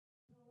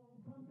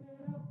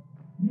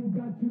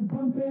got to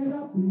pump it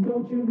up,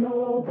 don't you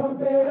know?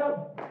 Pump it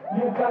up.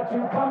 You've got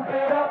to pump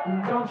it up,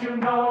 don't you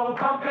know?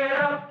 Pump it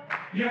up.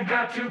 You've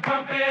got to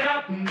pump it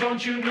up,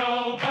 don't you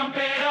know? Pump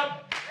it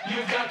up.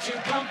 You've got to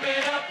pump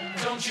it up,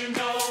 don't you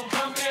know?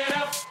 Pump it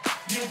up.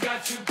 You've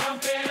got to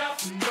pump it up,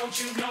 don't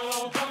you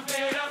know? Pump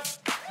it up.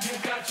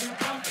 You've got to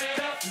pump it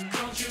up,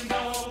 don't you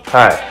know?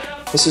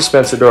 Hi, this is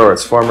Spencer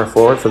Dorwitz, former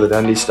forward for the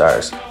Dundee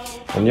Stars,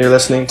 and you're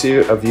listening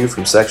to A View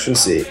from Section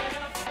C.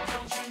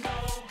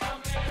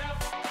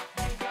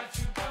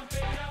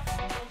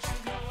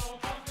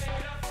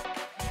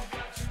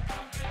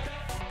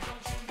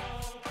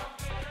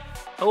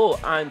 Hello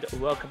and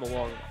welcome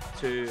along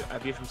to A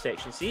View from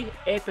Section C,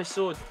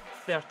 episode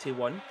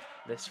 31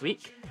 this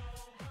week.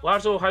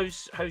 Larzo,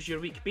 how's your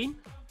week been?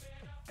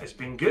 It's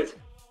been good.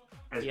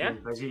 It's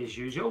been busy as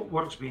usual.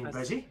 Work's been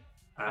busy.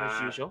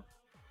 As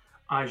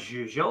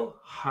usual.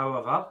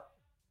 However,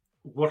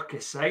 work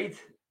aside,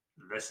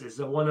 this is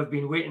the one I've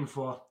been waiting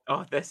for.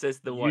 Oh, this is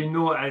the one. You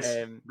know it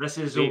is. This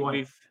is the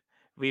one.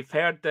 We've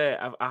heard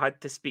I had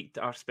to speak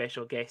to our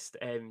special guest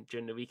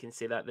during the week and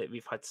say that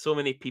we've had so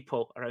many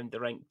people around the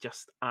rink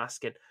just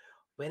asking,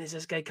 when is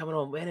this guy coming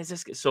on? When is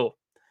this? So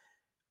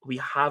we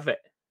have it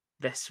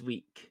this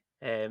week.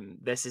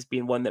 This has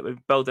been one that we're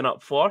building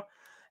up for.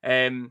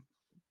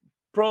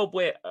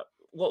 Probably a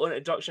little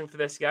introduction for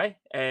this guy.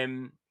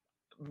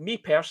 Me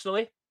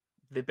personally,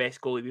 the best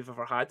goalie we've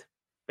ever had,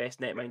 best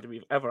netminder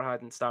we've ever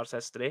had in Stars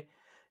history.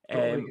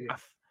 A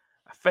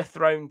fifth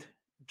round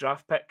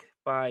draft pick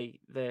by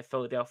the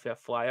Philadelphia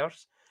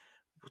Flyers.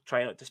 We'll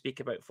try not to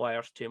speak about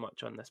Flyers too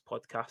much on this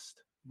podcast.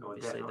 No,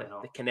 obviously the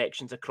not.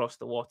 connections across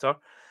the water.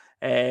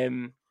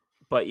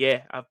 But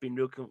yeah, I've been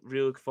really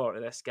looking forward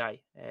to this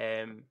guy.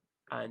 And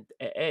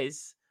it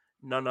is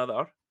none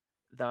other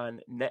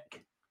than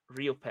Nick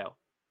Riopel.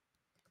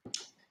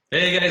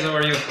 Hey guys, how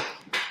are you?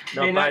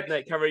 Not bad,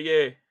 Nick. How are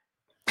you?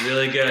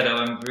 Really good.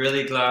 I'm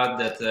really glad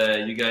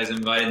that you guys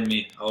invited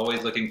me.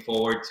 Always looking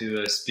forward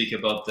to speak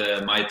about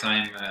my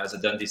time as a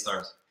Dundee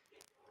Stars.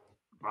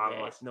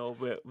 Yes, no,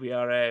 we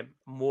are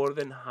more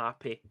than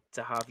happy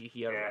to have you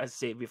here. Yeah. As I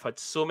say, we've had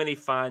so many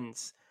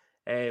fans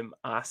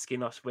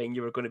asking us when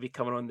you were going to be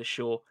coming on the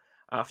show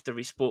after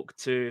we spoke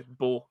to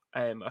Bo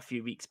a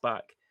few weeks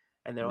back.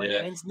 And they're like,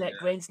 when's Nick?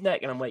 When's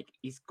Nick? And I'm like,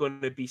 he's going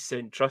to be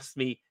soon. Trust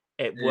me,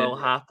 it will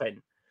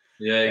happen.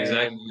 Yeah,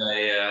 exactly.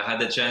 I had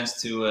the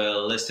chance to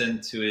listen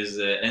to his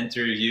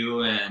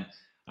interview, and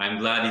I'm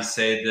glad he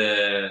said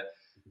a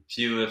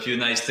few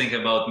nice things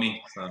about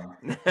me. So.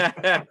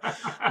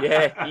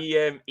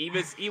 Yeah, he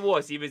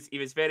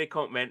was very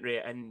complimentary,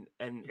 and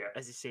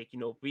as I say,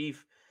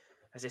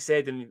 as I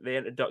said in the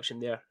introduction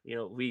there,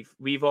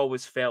 we've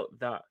always felt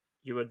that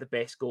you were the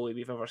best goalie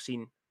we've ever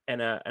seen in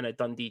a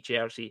Dundee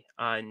jersey,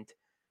 and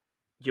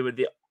you were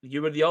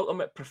the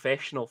ultimate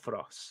professional for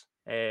us.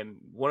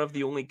 One of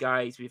the only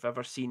guys we've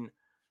ever seen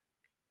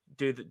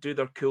do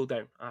their cool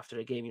down after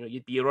a game.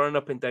 You'd be running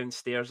up and down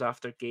stairs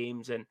after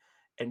games and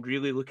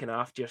really looking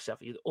after yourself.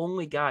 You're the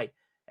only guy,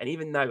 and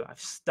even now, I've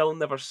still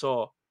never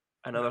saw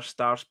another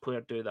Stars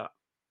player do that.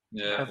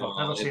 Yeah,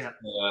 Never seen it.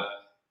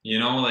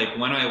 Like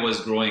when I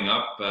was growing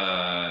up,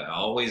 I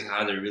always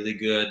had a really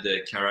good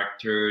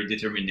character,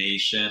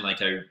 determination. Like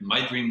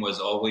my dream was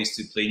always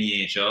to play in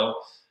the NHL.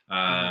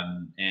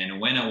 And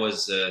when it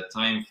was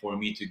time for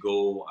me to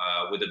go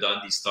with the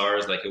Dundee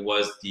Stars, like it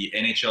was the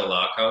NHL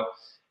lockout.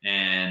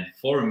 And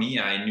for me,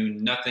 I knew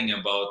nothing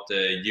about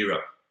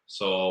Europe.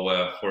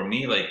 So for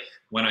me, like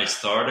when I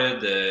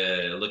started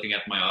looking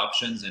at my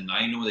options, and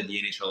I know that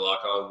the NHL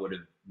lockout would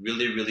have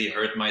really, really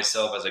hurt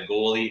myself as a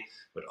goalie,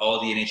 with all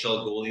the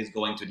NHL goalies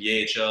going to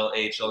the AHL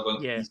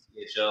going to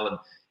the ECHL.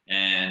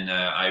 And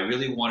I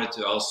really wanted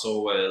to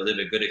also live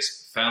a good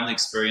family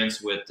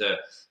experience with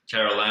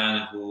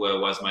Caroline, who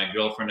was my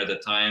girlfriend at the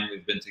time.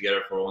 We've been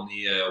together for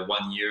only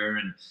 1 year,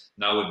 and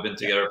now we've been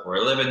together for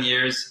 11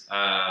 years.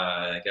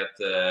 I got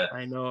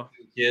two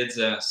kids.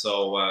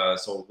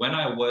 So when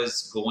I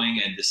was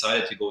going and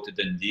decided to go to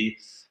Dundee,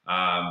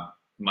 my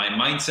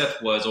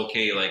mindset was,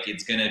 okay, like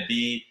it's going to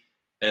be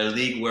a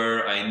league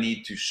where I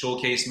need to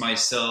showcase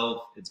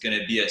myself. It's going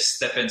to be a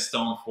stepping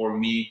stone for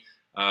me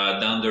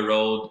down the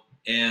road,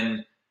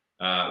 and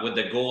with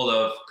the goal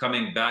of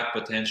coming back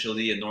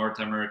potentially in North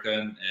America,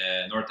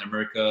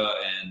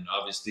 and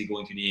obviously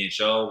going to the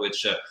NHL.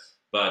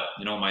 But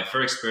my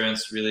first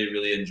experience, really,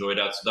 really enjoyed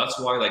that. So that's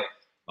why, like,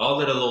 all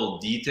the little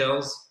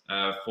details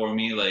for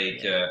me,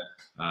 like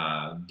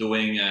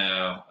doing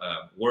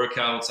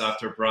workouts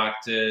after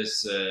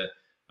practice,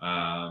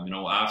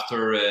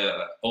 after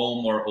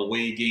home or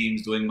away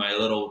games, doing my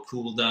little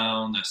cool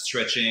down,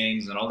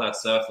 stretchings, and all that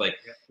stuff.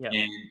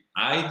 And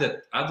at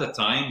the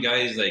time,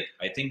 guys, like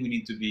I think we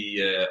need to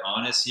be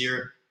honest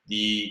here.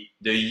 The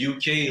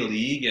UK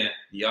league,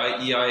 the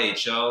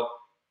IEIHL,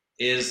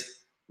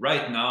 is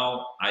right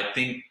now, I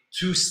think,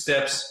 2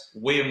 steps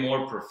way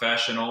more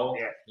professional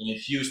than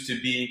it used to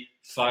be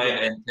 5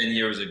 and 10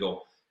 years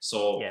ago.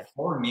 So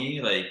for me,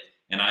 like.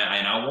 And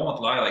I won't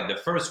lie, like the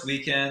first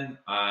weekend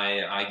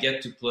I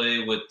get to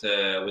play with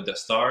the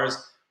Stars,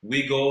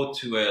 we go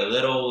to a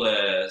little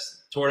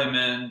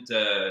tournament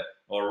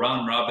or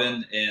round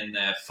robin in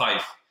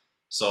Fife.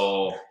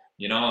 So,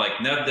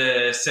 like not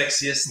the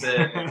sexiest.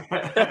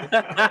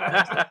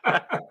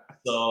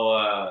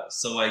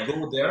 So I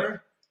go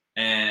there,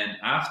 and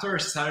after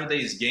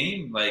Saturday's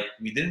game, like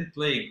we didn't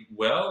play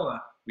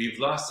well. We've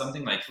lost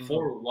something like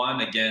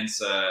 4-1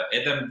 against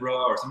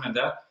Edinburgh or something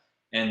like that.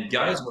 And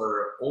guys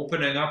were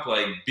opening up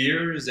like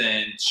beers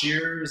and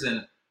cheers,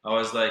 and I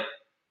was like,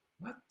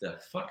 what the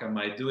fuck am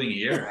I doing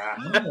here?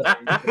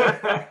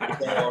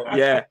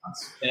 Yeah.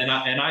 And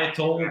I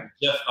told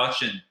Jeff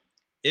Hutchin,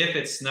 if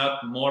it's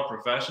not more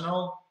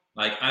professional,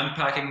 like I'm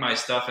packing my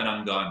stuff and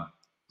I'm gone.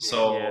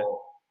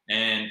 So,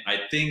 and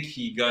I think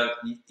he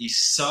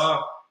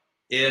saw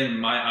in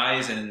my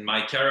eyes and in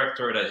my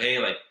character that, hey,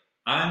 like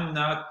I'm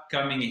not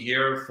coming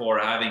here for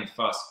having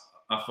fun.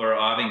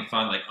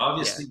 Like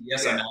obviously,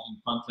 yes, I'm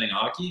having fun playing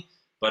hockey,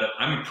 but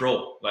I'm a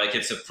pro. Like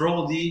it's a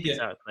pro league.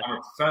 Exactly. I'm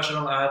a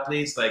professional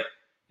athlete. Like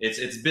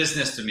it's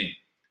business to me,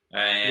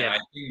 and I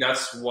think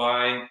that's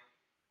why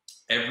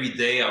every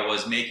day I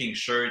was making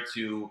sure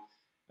to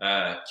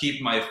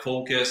keep my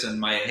focus and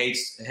my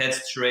head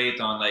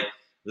straight on like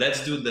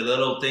let's do the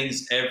little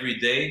things every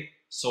day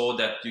so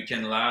that you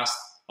can last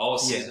all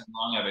season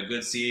long, have a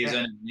good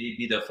season, and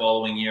maybe the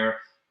following year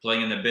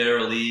playing in a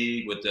better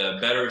league with a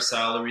better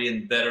salary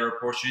and better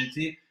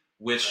opportunity,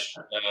 which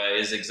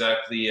is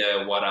exactly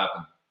what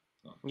happened.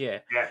 So.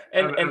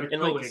 I would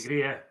totally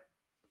agree.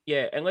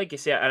 Yeah, and like you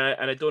said,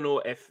 and I don't know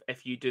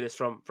if you do this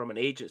from an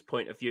agent's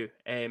point of view,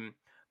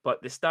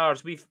 but the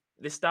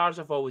Stars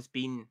have always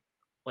been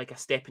like a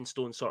stepping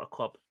stone sort of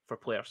club for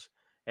players.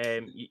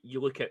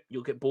 You look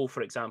at Bo,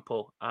 for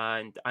example,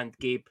 and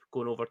Gabe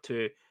going over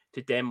to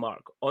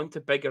Denmark onto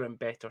bigger and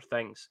better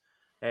things.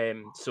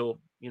 So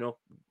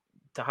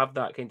to have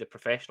that kind of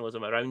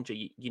professionalism around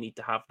you, you need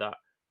to have that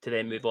to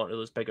then move on to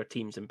those bigger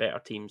teams and better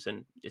teams,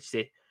 and it's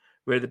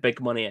where the big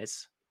money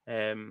is.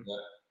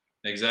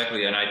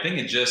 Exactly, and I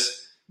think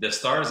the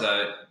Stars.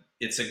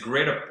 It's a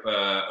great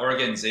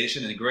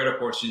organization and a great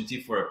opportunity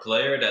for a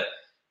player that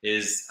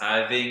is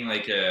having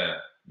like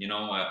a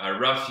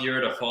rough year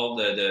to fall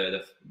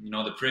the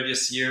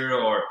previous year,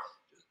 or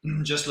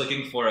just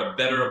looking for a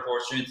better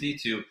opportunity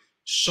to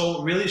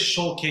really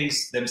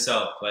showcase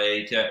themselves.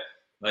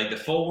 Like the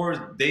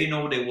forward, they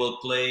know they will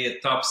play a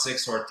top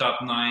 6 or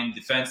top 9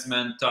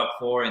 defenseman, top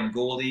 4, and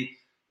goalie.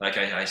 Like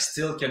I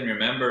still can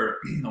remember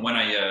when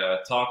I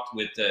talked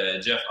with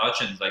Jeff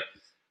Hutchins. Like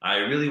I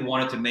really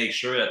wanted to make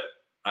sure that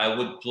I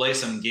would play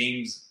some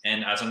games,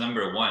 and as a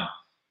number 1,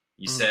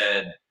 he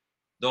said,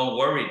 "Don't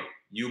worry,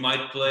 you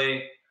might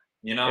play,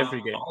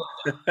 every game, all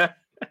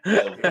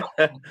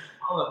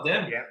of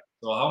them." Yeah.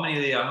 So how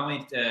many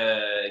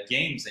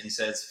games? And he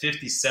says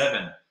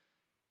 57.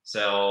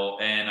 So,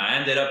 and I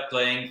ended up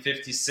playing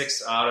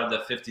 56 out of the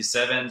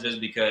 57 just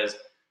because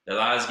the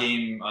last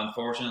game,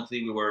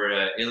 unfortunately, we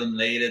were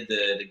eliminated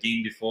the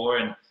game before,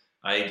 and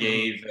I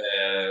gave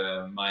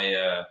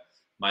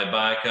my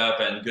backup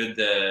and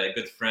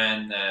good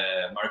friend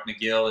Mark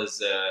McGill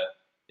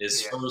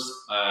his first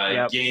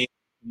game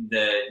in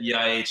the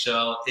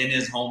EIHL in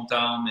his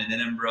hometown in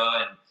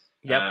Edinburgh,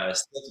 and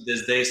still to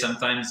this day,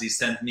 sometimes he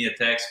sent me a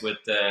text with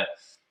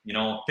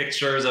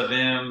pictures of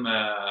him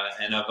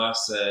and of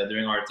us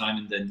during our time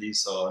in Dundee.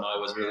 So no,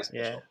 it was really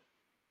special.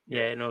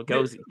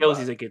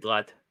 Gilsy's a good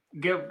lad.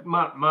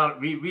 Mark,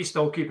 we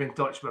still keep in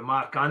touch with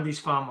Mark and his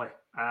family.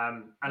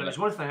 And it was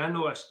one thing I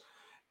noticed.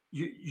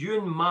 You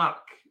and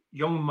Mark,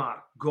 young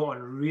Mark, got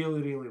on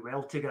really, really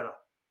well together.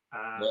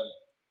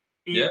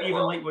 Even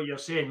like what you're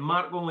saying,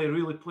 Mark only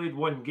really played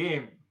one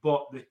game,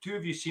 but the two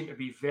of you seem to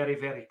be very,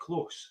 very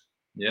close.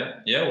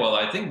 Yeah. Well,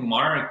 I think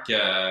Mark,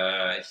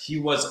 he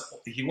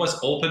was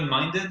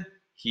open-minded.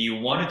 He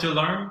wanted to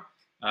learn.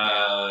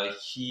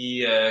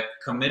 He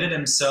committed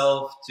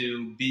himself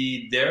to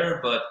be there,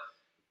 but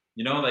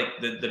like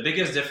the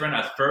biggest difference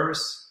at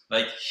first,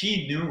 like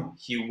he knew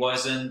he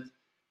wasn't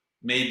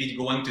maybe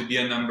going to be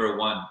a number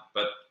 1.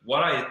 But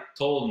what I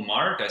told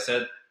Mark, I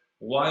said,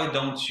 why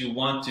don't you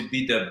want to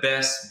be the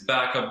best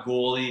backup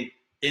goalie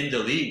in the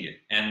league?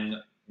 And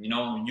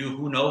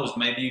who knows,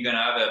 maybe you're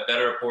gonna have a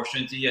better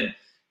opportunity.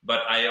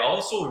 But I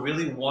also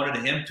really wanted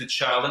him to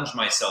challenge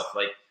myself.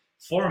 Like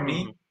for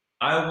me,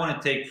 I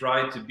want to take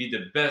pride to be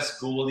the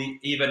best goalie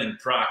even in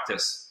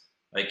practice.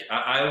 Like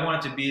I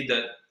want to be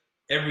that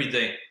every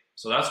day.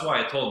 So that's why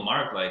I told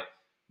Mark,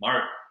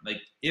 Mark,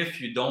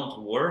 if you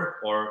don't work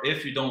or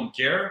if you don't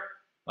care,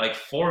 like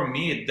for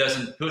me, it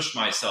doesn't push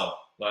myself.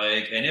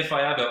 And if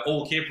I have an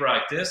okay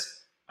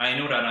practice, I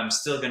know that I'm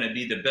still gonna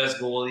be the best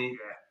goalie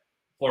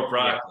for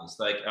practice.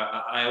 Like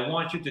I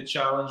want you to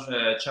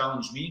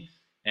challenge me.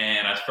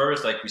 And at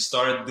first, we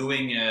started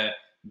doing a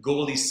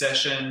goalie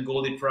session,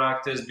 goalie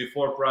practice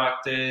before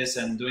practice,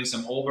 and doing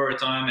some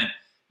overtime.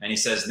 And he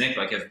says, Nick,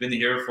 I've been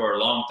here for a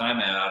long time,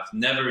 and I've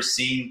never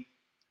seen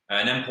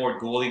an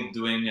import goalie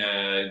doing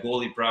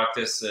goalie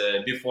practice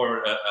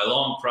before a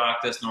long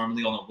practice,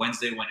 normally on a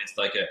Wednesday when it's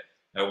like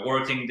a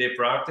working day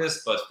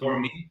practice. But for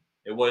me,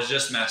 it was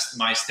just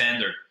my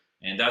standard.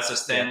 and that's a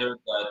standard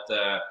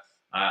that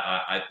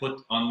I put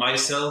on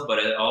myself,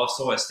 but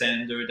also a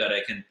standard that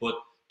I can put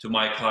to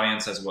my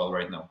clients as well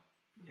right now.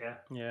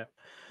 Yeah.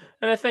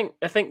 And I think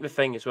the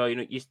thing as well,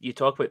 you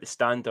talk about the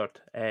standard,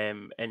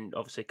 and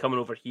obviously coming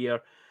over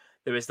here,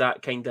 there was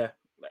that kind of,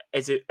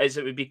 as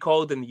it would be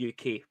called in the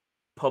UK,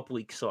 pub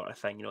league sort of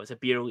thing. It's a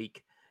beer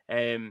league.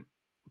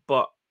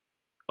 But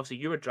obviously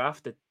you were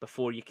drafted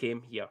before you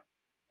came here,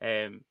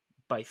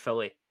 by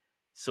Philly,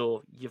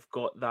 so you've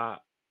got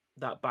that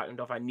background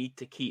of I need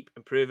to keep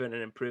improving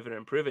and improving and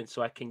improving,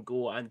 so I can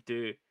go and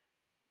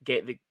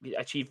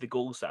achieve the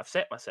goals that I've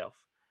set myself.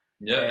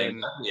 Yeah,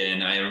 exactly.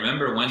 And I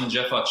remember when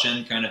Jeff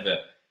Hutchin kind of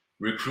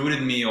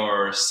recruited me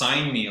or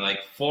signed me,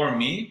 like for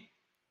me,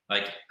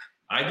 like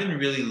I didn't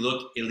really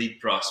look elite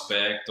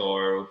prospect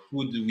or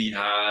who do we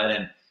had,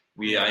 and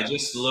I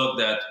just looked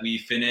that we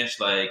finished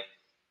like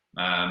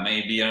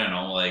maybe, I don't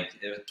know, like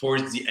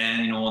towards the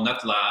end,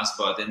 not last,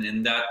 but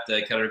in that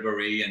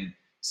category, and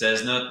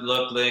says not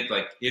look like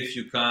if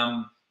you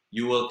come,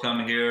 you will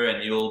come here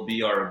and you'll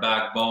be our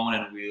backbone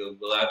and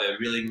we'll have a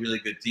really, really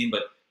good team.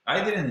 But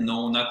I didn't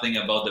know nothing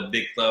about the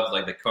big clubs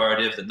like the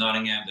Cardiff, the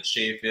Nottingham, the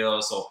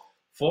Sheffield. So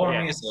for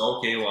me, it's like,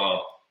 okay,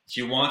 well,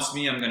 he wants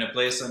me, I'm going to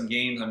play some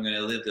games, I'm going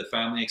to live the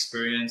family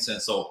experience. And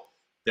so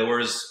there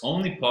was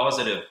only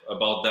positive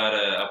about that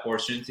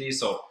opportunity.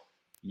 So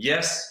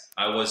yes,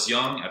 I was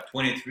young at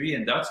 23,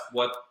 and that's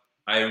what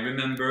I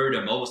remember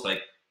the most.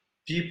 Like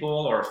people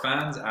or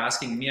fans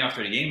asking me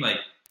after the game, like,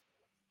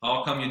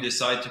 how come you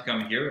decide to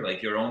come here?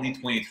 Like you're only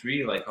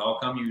 23. Like how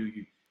come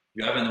you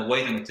haven't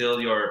wait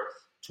until you're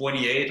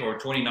 28 or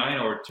 29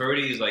 or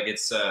 30? Like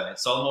it's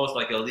almost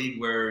like a league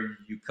where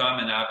you come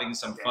and having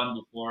some fun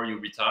before you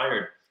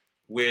retired.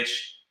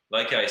 Which,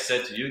 like I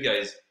said to you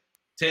guys,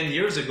 10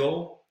 years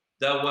ago,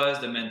 that was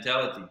the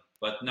mentality.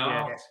 But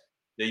now,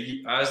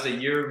 as the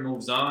year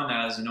moves on,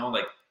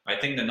 like I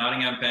think the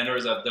Nottingham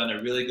Panthers have done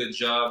a really good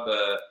job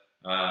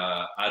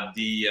at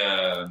the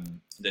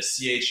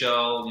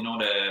CHL,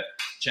 the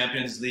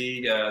Champions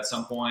League at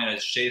some point.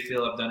 As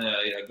Sheffield have done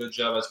a good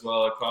job as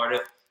well at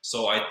Cardiff.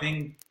 So I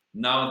think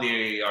now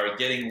they are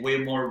getting way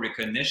more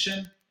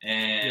recognition,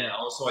 and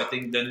also I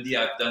think Dundee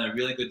have done a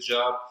really good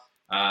job.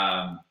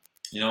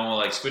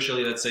 Like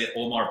especially let's say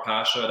Omar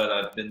Pasha that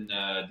I've been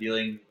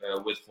dealing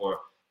with for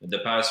the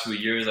past few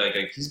years. Like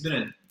he's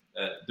been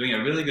doing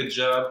a really good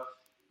job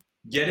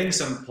getting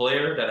some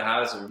player that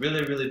has a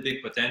really, really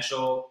big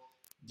potential,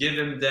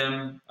 giving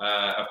them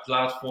a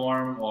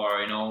platform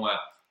or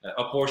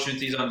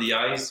opportunities on the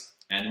ice,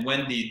 and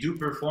when they do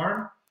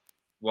perform,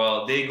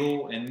 well, they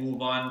go and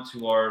move on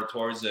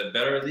towards a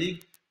better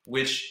league,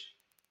 which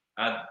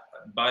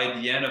by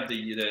the end of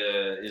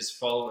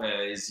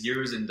his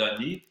years in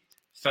Dundee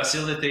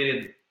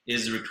facilitated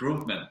his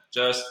recruitment.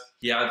 Just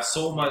he had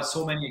so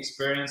many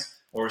experience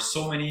or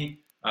so many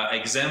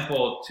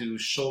example to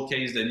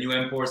showcase the new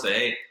imports that,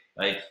 hey,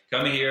 like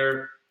come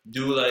here,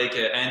 do like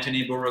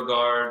Anthony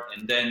Beauregard,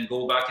 and then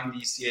go back in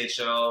the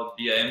CHL,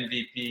 be an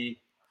MVP,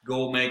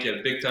 go make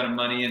a big ton of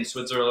money in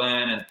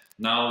Switzerland, and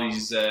now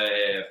he's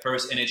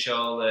first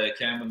NHL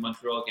camp with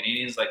Montreal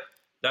Canadiens. Like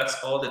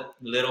that's all the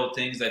little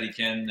things that he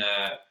can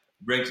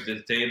bring to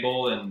the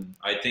table, and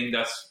I think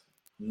that's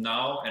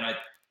now. And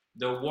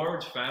the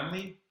Ward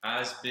family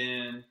has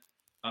been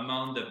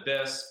among the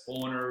best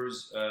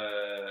owners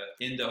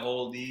in the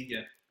whole league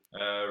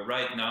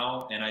right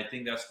now, and I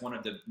think that's one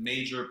of the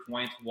major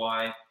points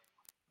why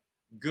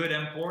good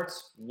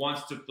imports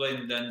wants to play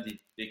in Dundee,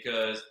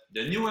 because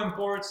the new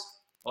imports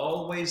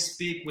always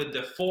speak with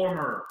the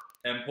former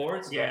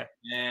imports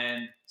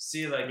and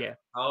see like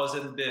how has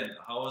it been,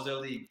 how is the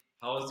league,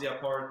 how is the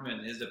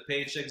apartment, is the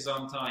paychecks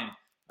on time,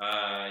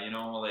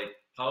 like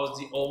how's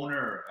the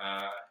owner,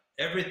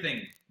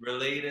 everything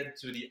related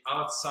to the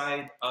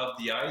outside of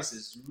the ice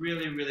is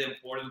really, really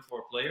important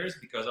for players,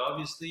 because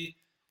obviously,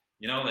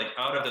 like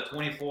out of the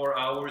 24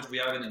 hours we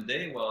have in a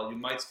day, well, you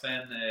might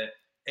spend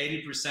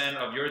 80%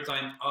 of your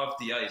time off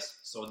the ice.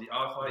 So the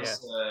off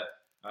ice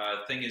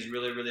thing is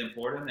really, really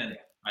important. And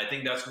I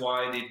think that's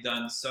why they've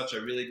done such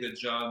a really good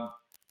job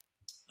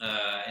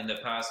in the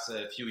past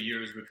few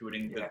years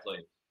recruiting good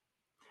players.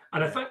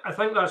 And I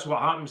think that's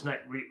what happens,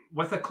 Nick.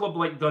 With a club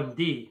like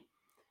Dundee,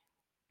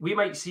 we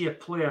might see a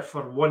player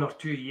for 1 or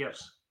 2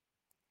 years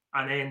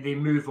and then they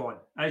move on.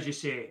 As you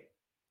say,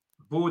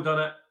 Bo done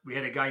it. We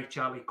had a guy,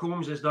 Charlie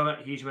Combs, has done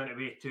it. He's went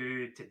away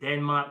to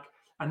Denmark.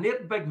 And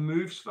they're big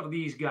moves for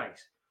these guys.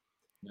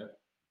 Yeah.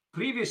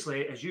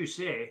 Previously, as you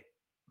say,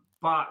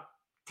 back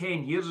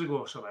 10 years ago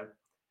or something,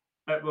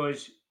 it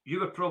was, you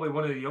were probably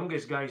one of the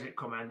youngest guys that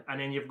come in, and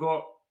then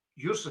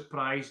you're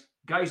surprised,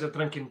 guys are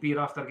drinking beer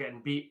after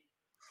getting beat.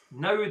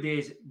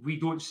 Nowadays, we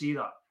don't see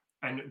that.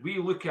 And we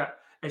look at,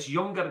 it's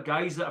younger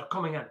guys that are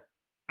coming in.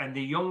 And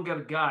the younger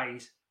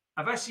guys,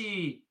 if I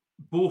see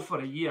Bo for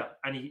a year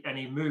and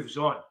he moves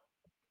on,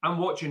 I'm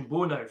watching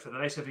Bo now for the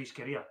rest of his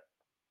career.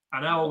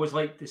 And I always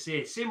like to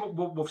say, same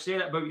what we've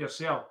said about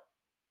yourself.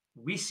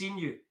 We seen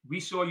you. We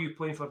saw you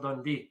playing for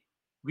Dundee.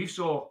 We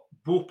saw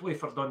Bo play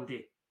for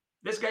Dundee.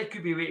 This guy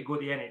could be ready to go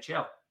to the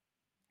NHL.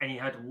 and you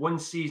had one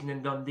season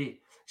in Dundee.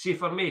 See,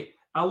 for me,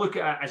 I look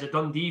at it as a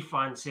Dundee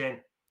fan saying,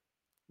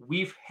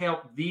 we've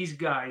helped these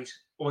guys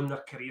on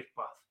their career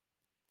path.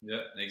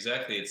 Yeah,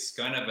 exactly. It's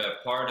kind of a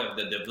part of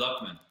the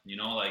development,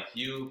 like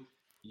you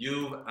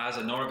as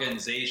an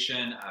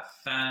organization,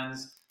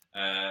 fans,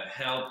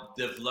 help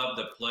develop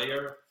the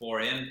player for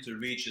him to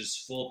reach his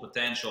full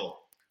potential.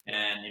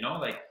 And,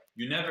 like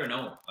you never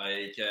know,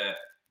 like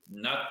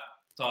not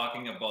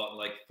talking about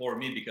like for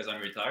me because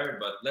I'm retired,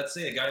 but let's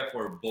say a guy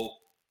for both.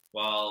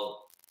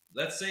 Well,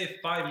 let's say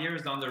 5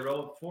 years down the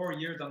road, 4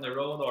 years down the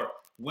road, or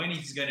when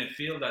he's going to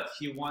feel that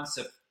he wants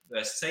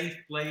a safe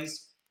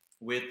place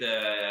with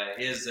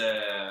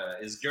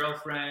his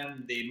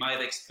girlfriend, they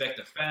might expect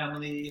a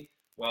family.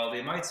 Well,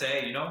 they might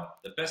say,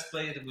 the best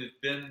place that we've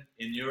been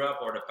in Europe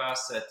or the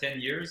past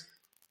 10 years,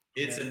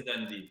 it's in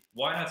Dundee.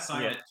 Why not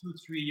sign a 2-3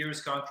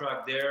 years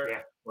contract there? Yeah.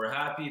 We're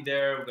happy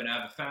there. We're going to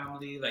have a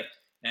family.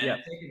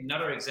 Take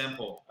another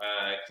example,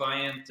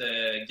 client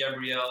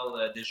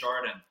Gabriel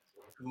Desjardins,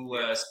 who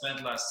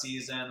spent last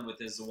season with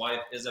his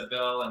wife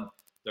Isabel and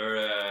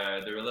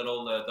their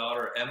little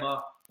daughter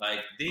Emma. Like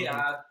they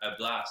had a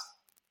blast.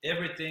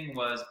 Everything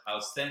was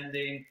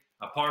outstanding.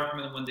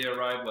 Apartment when they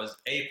arrived was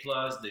A+.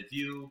 The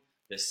view,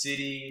 the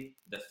city,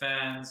 the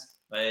fans,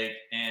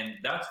 and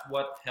that's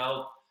what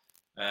helped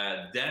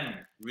them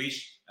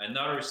reach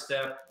another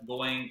step,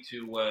 going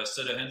to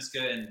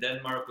Søderhønske in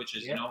Denmark, which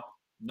is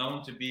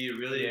known to be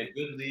really a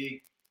good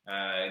league,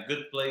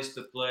 good place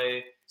to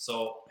play.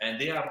 So, and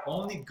they have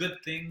only good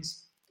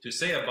things to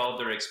say about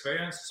their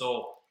experience.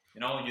 So,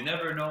 you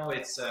never know.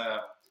 It's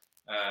the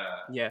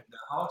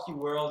hockey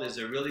world is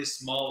a really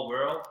small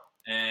world,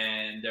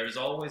 and there's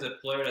always a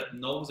player that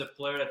knows a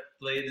player that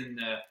played in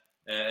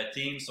a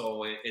team,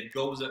 so it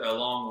goes a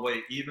long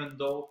way. Even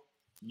though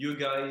you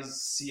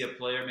guys see a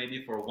player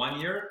maybe for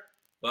 1 year,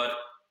 but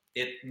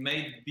it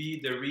may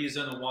be the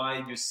reason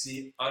why you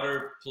see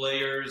other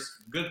players,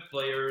 good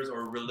players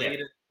or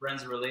related,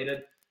 friends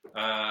related,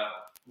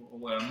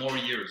 more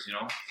years,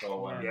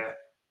 So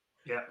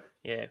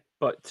Yeah,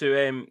 but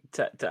to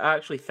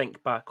actually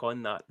think back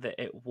on that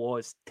it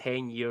was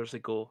 10 years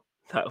ago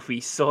that we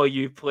saw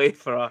you play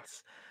for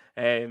us,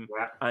 and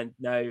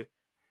now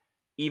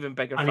even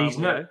bigger and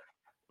family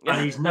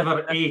he's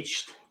never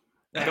aged.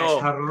 No,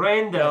 it's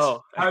horrendous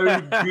no. how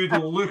good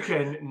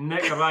looking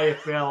Nick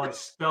Riopel is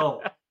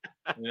still.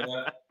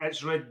 Yeah,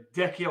 it's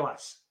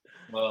ridiculous.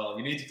 Well,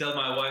 you need to tell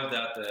my wife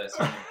that.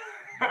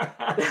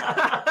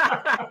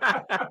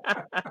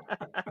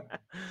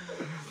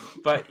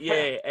 But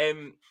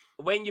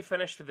when you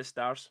finished for the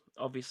Stars,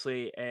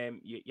 obviously,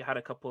 you had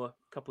a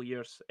couple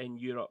years in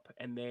Europe,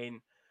 and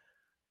then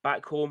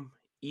back home,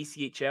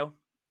 ECHL,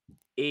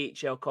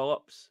 AHL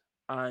call-ups,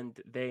 and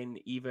then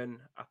even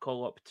a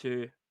call-up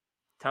to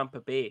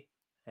Tampa Bay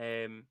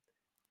to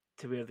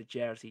wear the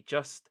jersey.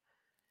 Just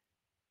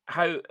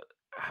how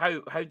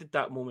did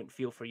that moment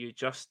feel for you?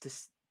 Just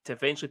to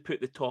eventually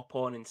put the top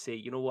on and say,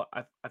 you know what,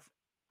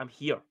 I'm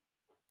here.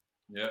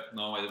 Yeah,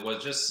 no, it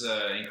was just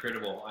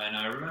incredible. And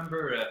I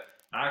remember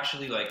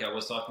actually, like I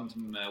was talking to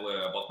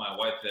about my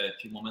wife a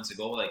few moments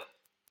ago,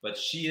 but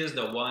she is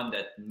the one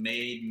that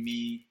made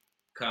me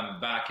come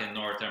back in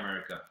North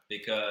America,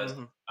 because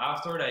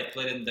after I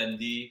played in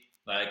Dundee,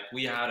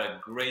 we had a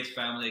great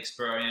family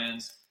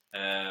experience.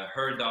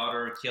 Her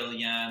daughter,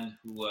 Kellyanne,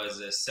 who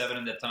was 7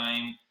 at the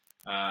time,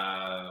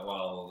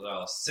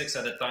 6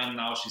 at the time,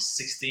 now she's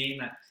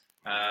 16.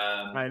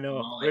 I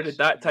know. Where did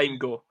that time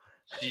go?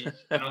 She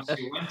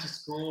went to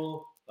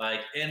school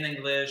in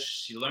English.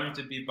 She learned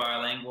to be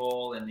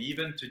bilingual, and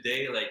even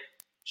today,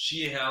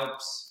 she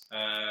helps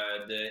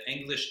the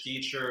English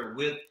teacher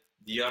with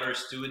the other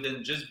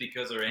student just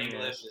because her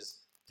English is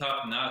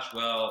top notch.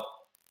 Well,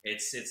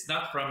 it's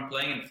not from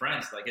playing in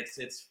France.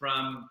 It's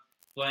from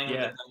playing with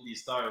the Dundee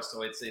Stars.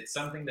 So it's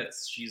something that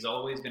she's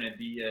always going to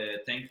be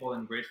thankful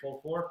and grateful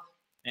for.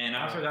 And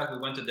after that, we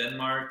went to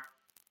Denmark.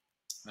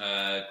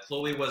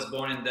 Chloe was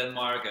born in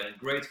Denmark, a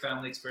great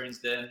family experience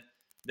then.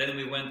 Then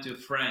we went to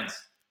France.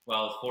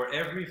 Well, for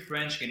every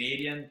French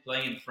Canadian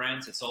playing in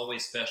France, it's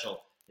always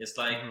special. It's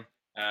like,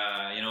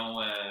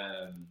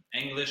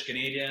 English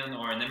Canadian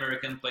or an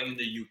American playing in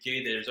the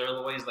UK. There's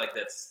always that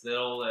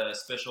little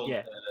special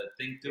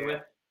thing to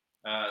it.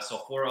 So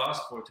for us,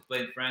 to play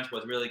in France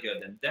was really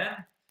good. And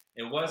then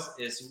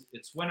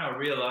it's when I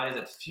realized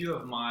that few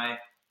of my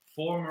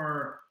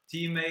former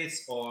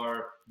teammates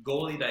or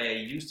goalie that I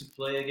used to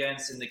play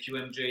against in the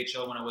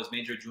QMJHL when I was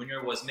major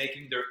junior was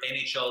making their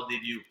NHL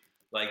debut.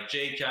 Like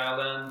Jake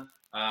Allen,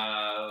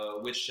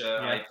 which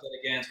I played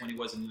against when he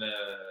was in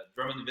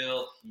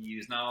Drummondville.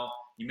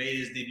 He made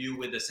his debut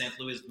with the St.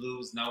 Louis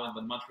Blues, now in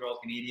the Montreal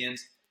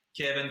Canadiens.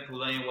 Kevin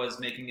Poulin was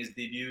making his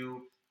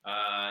debut,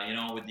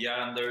 with the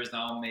Islanders,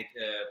 now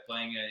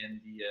playing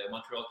in the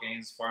Montreal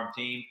Canadiens farm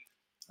team.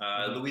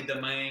 Louis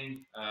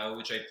Domingue,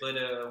 which I played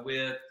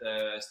with,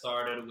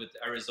 started with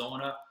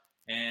Arizona.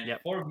 And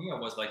for me, I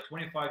was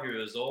 25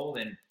 years old,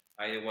 and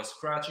I was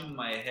scratching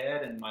my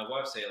head, and my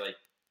wife said,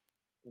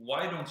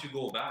 why don't you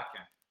go back?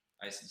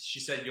 She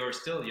said, you're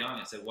still young.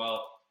 I said,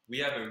 well, we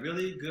have a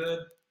really good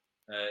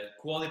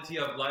quality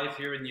of life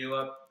here in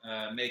Europe,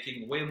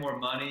 making way more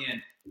money.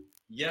 And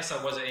yes,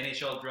 I was an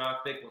NHL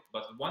draft pick,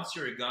 but once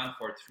you're gone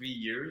for 3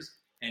 years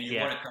and you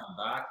want to come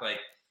back, like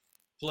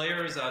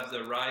players have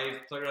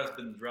arrived, players have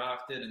been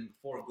drafted, and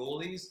 4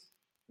 goalies.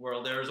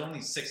 Well, there's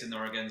only 6 in the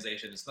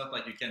organization. It's not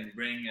like you can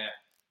bring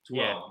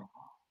 12.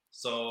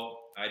 So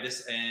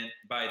and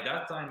by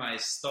that time I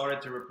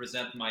started to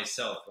represent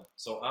myself.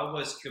 So I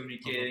was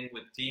communicating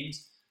with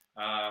teams,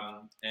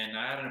 and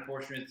I had an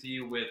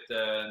opportunity with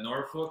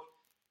Norfolk.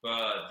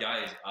 But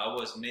guys, I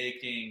was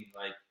making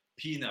like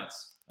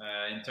peanuts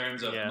in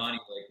terms of money,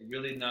 like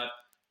really not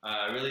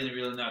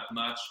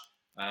much.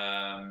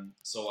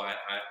 So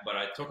but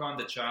I took on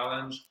the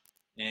challenge,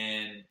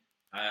 and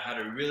I had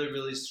a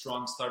really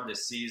strong start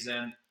this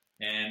season,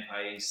 and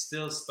I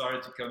still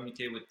started to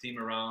communicate with team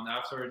around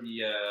after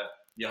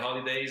the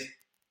holidays.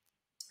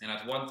 And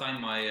at one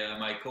time,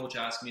 my coach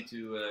asked me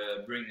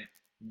to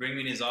bring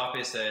me in his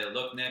office.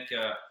 Look, Nick,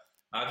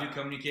 have you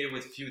communicated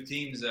with few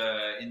teams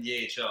in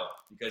the AHL?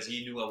 Because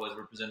he knew I was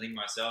representing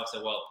myself. I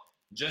said, well,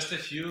 just a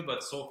few,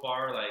 but so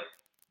far, like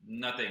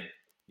nothing.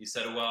 He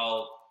said,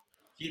 well,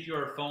 keep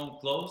your phone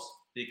close,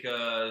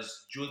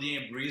 because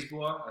Julien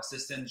Brisebois,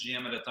 assistant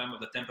GM at the time of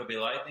the Tampa Bay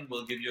Lightning,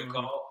 will give you a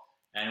call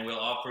and will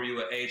offer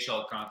you an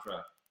AHL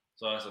contract.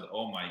 So I said,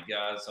 oh my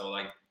God. So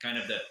like kind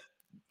of the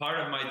part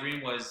of my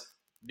dream was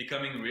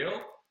becoming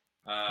real.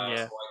 So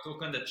I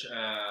took on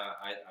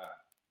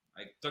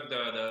I took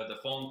the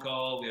phone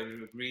call. We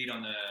agreed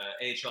on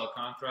the AHL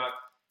contract,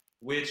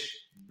 which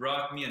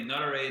brought me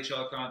another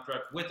AHL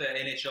contract with the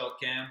NHL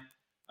camp.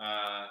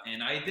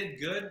 And I did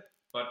good,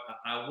 but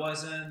I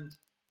wasn't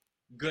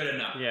good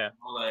enough.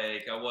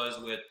 Like I was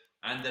with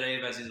Andrei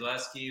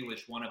Vasilevsky,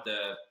 which one of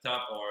the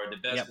top or the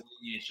best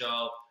in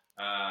NHL.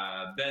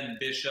 Ben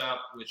Bishop,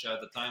 which at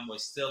the time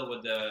was still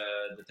with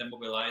the Tampa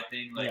Bay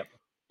Lightning.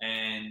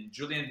 And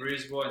Julien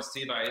Brisebois and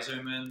Steve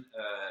Yzerman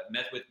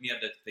met with me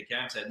at the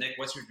camp. Said, Nick,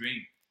 what's your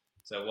dream?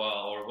 Said,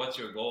 well, or what's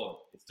your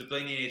goal? It's to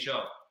play in the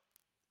NHL.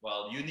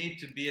 Well, you need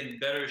to be in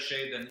better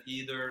shape than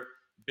either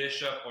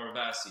Bishop or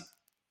Vasi.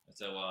 I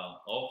said,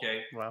 well,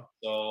 okay. Wow.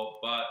 So,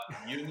 but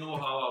you know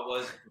how I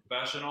was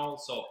professional.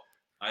 So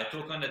I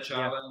took on the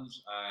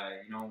challenge.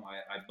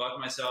 I bought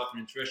myself a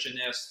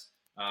nutritionist,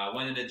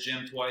 went in the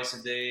gym twice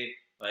a day,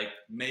 like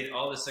made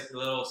all the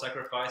little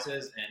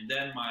sacrifices. And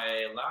then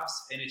my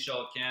last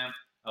NHL camp,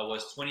 I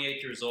was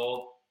 28 years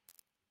old.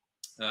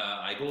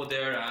 I go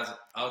there as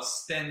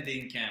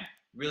outstanding camp,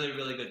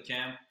 really good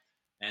camp.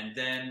 And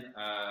then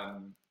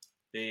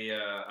they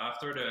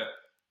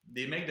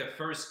make the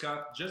first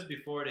cut just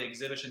before the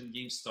exhibition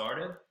game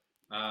started.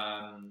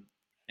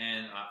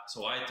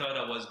 So I thought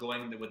I was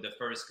going with the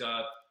first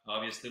cut,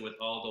 obviously with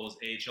all those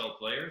AHL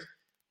players.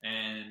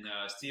 And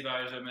Steve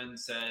Yzerman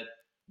said,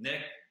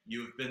 Nick,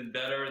 you've been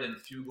better than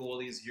few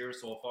goalies here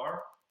so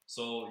far.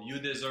 So you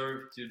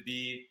deserve to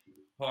be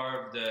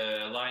part of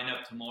the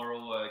lineup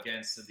tomorrow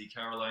against the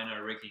Carolina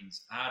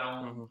Hurricanes at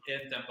home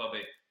in Tampa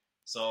Bay.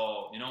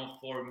 So,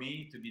 for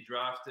me to be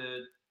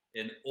drafted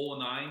in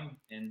 2009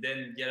 and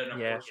then get an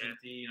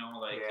opportunity,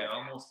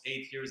 almost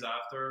 8 years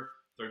after,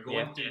 for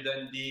going to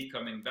Dundee,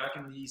 coming back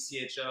in the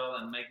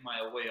ECHL and make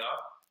my way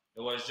up.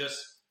 It was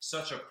just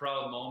such a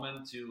proud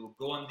moment to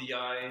go on the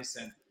ice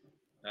and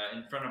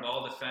in front of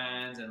all the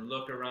fans and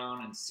look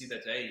around and see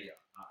that, hey,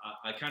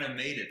 I kind of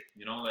made it,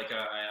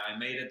 I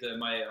made it,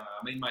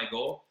 I made my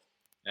goal.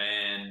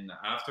 And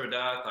after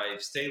that, I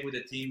stayed with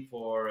the team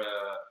for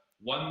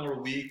one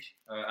more week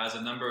as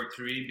a number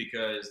 3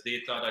 because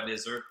they thought I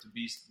deserved to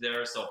be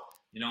there. So,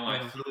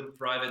 I flew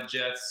private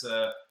jets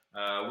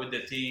with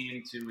the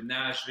team to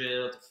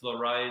Nashville, to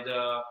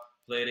Florida,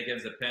 played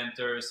against the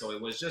Panthers. So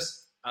it was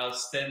just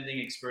outstanding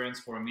experience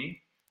for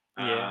me.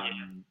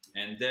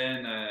 And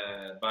then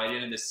by the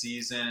end of the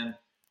season,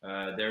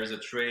 there's a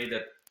trade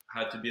that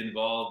had to be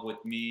involved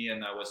with me,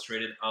 and I was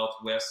traded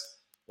out west.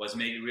 Was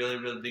made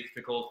really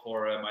difficult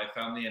for my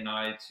family and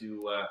I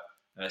to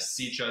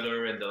see each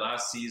other. In the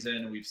last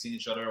season, we've seen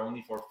each other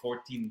only for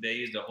 14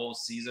 days, the whole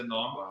season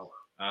long.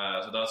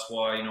 Wow. So that's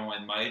why,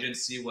 and my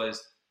agency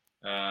was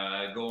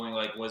growing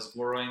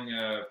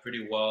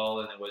pretty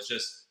well, and it was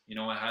just,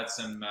 I had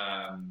some,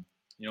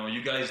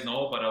 you guys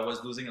know, but I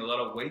was losing a lot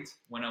of weight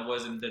when I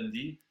was in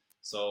Dundee.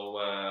 So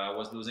I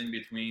was losing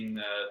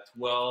between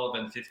 12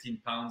 and 15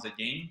 pounds a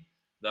game.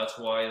 That's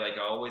why, I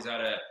always had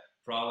a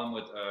problem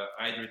with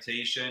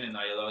hydration, and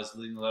I was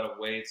losing a lot of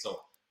weight.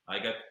 So I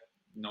got,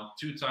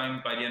 2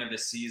 times by the end of the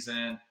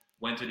season,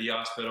 went to the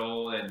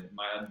hospital, and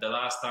the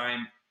last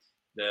time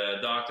the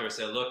doctor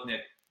said, look,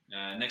 Nick,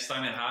 next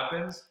time it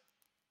happens,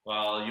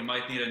 well, you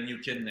might need a new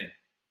kidney.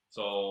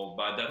 So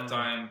by that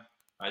time,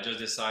 I just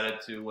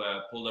decided to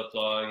pull the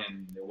plug,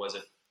 and it was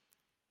it.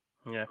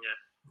 Yeah.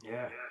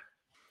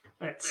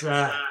 It's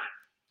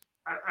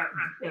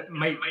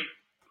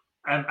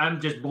I'm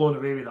just blown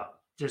away with that.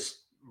 Just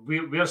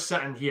we're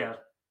sitting here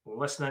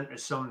listening to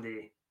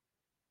somebody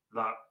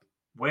that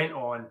went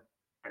on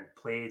and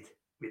played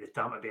with the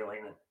Tampa Bay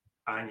Lightning,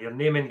 and you're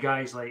naming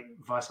guys like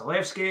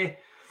Vasilevsky,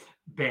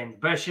 Ben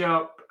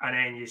Bishop, and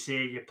then you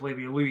say you play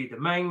with Louis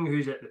Domingue,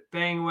 who's at the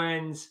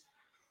Penguins.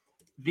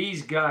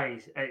 These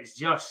guys, it's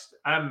just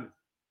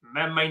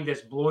my mind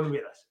is blown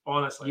with this,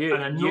 honestly.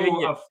 And I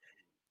know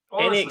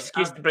any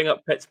excuse to bring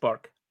up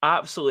Pittsburgh.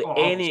 Absolutely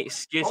any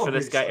excuse for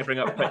this guy to bring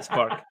up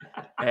Pittsburgh.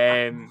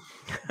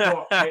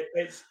 But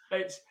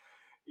it's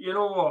you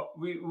know what,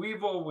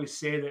 we've always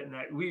said it,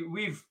 Nick.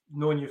 We've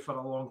known you for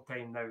a long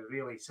time now,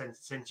 really,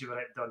 since you were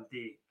at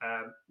Dundee.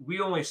 We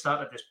only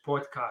started this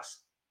podcast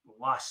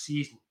last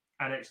season,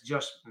 and it's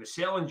just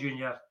myself and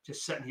Junior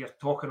just sitting here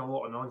talking a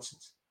lot of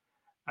nonsense.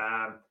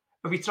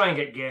 But we try and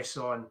get guests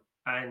on,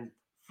 and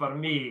for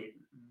me,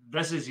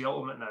 this is the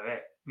ultimate now.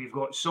 We've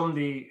got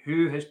somebody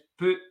who has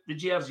put the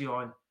jersey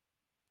on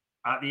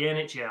at the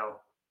NHL,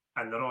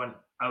 and they're on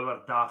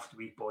our Daft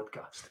Wee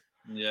podcast.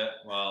 Yeah,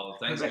 well,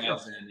 thanks,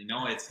 guys. And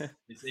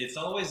it's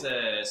always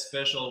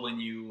special when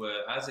you,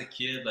 as a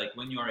kid, like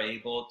when you are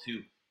able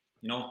to,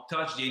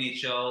 touch the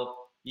NHL.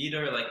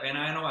 Either and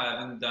I know I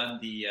haven't done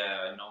the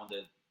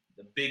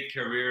the big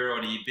career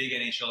or the big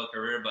NHL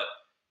career, but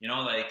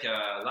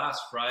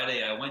last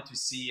Friday I went to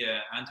see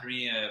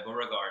Anthony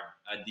Beauregard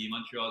at the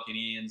Montreal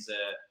Canadiens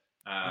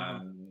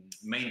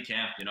main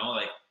camp.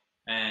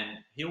 And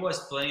he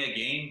was playing a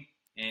game,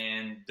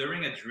 and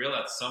during a drill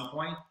at some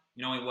point,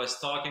 he was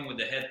talking with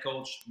the head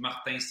coach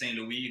Martin St.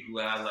 Louis, who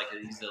had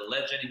he's a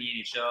legend in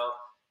the NHL,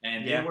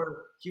 and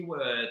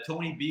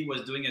Tony B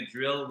was doing a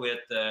drill with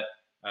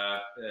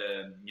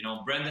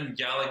Brendan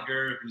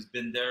Gallagher, who's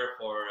been there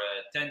for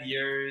 10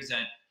 years,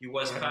 and he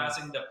was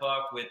passing the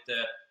puck with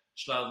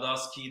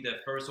Schladowski, the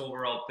first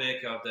overall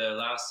pick of the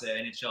last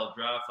NHL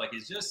draft.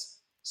 It's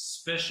just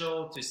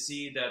special to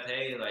see that,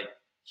 hey,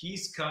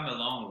 he's come a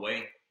long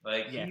way.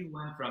 He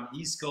went from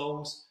East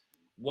Coast,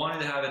 wanted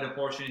to have an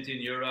opportunity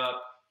in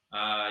Europe,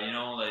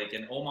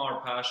 and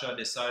Omar Pasha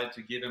decided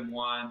to give him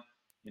one,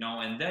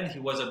 and then he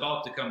was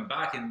about to come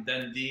back in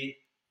Dundee.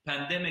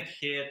 Pandemic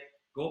hit,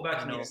 go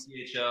back in the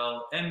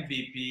CHL,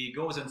 MVP,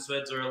 goes in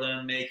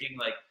Switzerland, making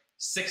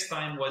 6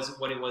 times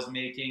what he was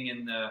making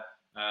in the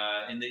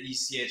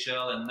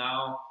ECHL, and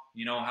now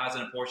has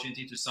an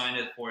opportunity to sign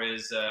it for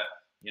his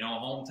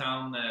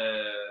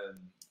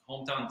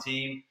hometown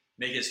team,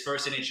 make his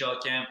first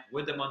NHL camp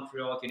with the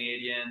Montreal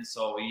Canadiens.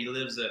 So he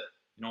lives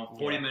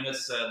 40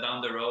 minutes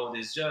down the road.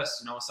 It's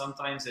just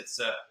sometimes it's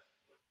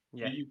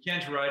you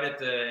can't write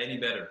it any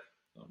better.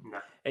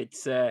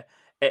 So.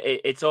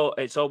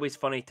 It's always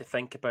funny to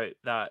think about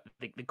that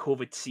the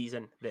COVID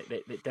season that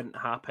didn't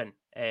happen,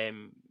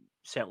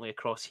 certainly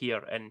across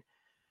here, and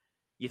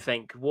you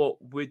think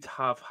what would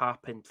have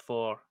happened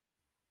for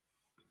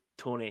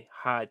Tony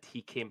had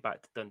he came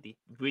back to Dundee?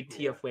 Would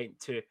he have went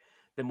to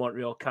the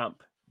Montreal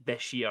camp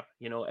this year?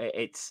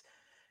 It's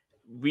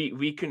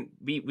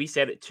we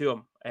said it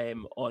to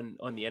him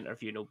on the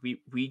interview.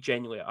 We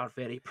genuinely are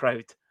very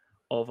proud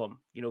of him.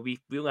 We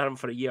only had him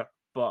for a year,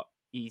 but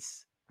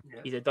he's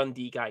a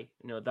Dundee guy.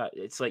 That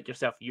it's like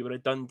yourself. You were a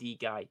Dundee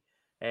guy,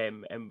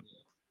 and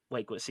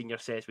like what Senior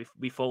says,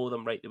 we follow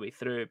them right the way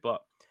through.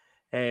 But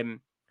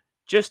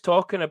just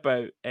talking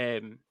about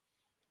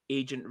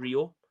Agent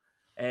Rio,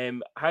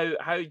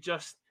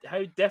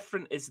 how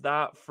different is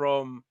that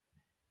from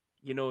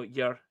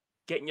you're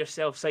getting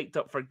yourself psyched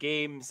up for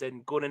games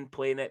and going and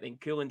playing it and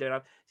cooling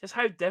down? Just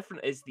how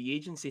different is the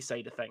agency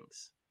side of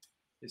things?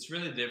 It's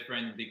really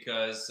different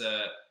because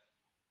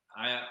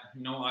I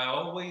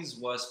always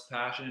was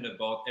passionate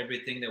about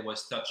everything that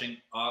was touching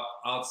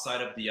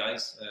outside of the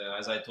ice.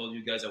 As I told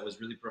you guys, I was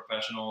really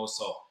professional.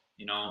 So,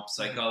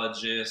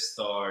 psychologist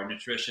or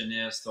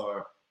nutritionist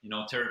or,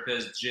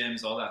 therapist,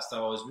 gyms, all that stuff.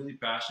 I was really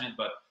passionate.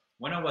 But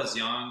when I was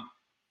young,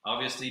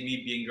 obviously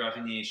me being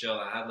drafted in the NHL,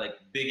 I had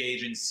big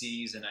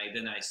agencies, and I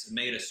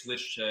made a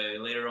switch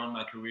later on in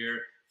my career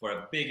for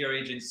a bigger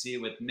agency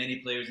with many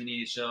players in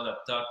the NHL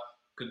that thought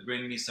could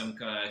bring me some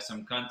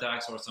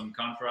contacts or some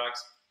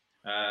contracts.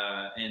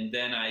 And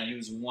then I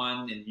used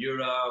one in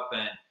Europe,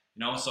 and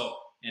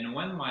and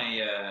when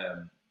my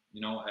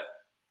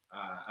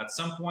at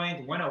some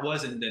point when I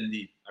was in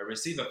Dundee, I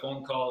received a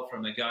phone call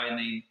from a guy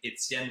named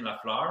Etienne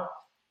Lafleur,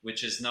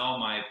 which is now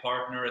my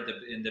partner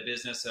in the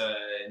business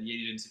in the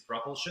agency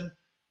Propulsion,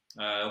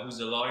 who's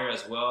a lawyer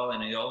as well.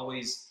 And he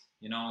always,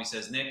 he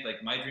says, Nick,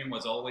 my dream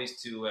was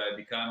always to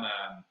become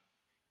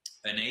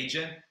an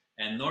agent.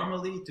 And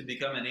normally to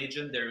become an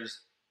agent,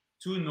 there's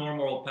 2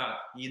 normal paths.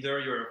 Either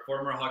you're a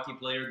former hockey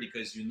player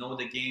because you know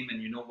the game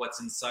and you know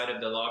what's inside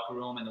of the locker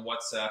room and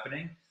what's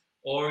happening,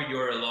 or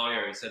you're a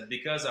lawyer. He said,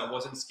 because I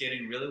wasn't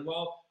skating really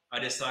well, I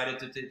decided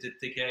to take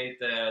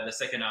the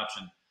second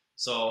option.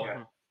 So,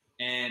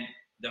 and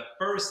the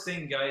first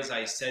thing, guys,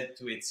 I said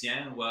to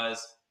Etienne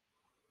was,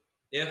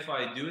 if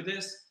I do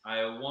this,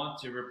 I want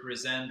to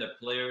represent the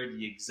player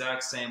the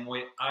exact same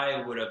way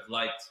I would have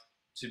liked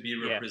to be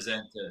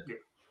represented.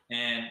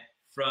 And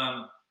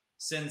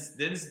since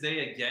this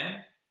day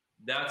again,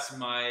 that's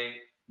my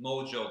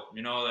mojo.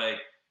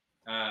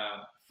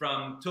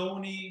 From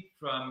Tony,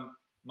 from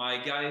my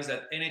guys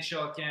at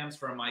NHL camps,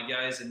 from my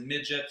guys in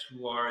midget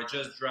who are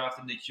just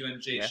drafted in the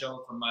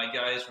QMJHL, from my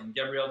guys from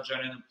Gabriel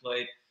Janin who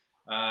played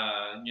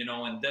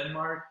in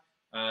Denmark,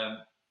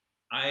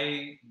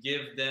 I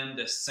give them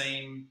the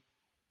same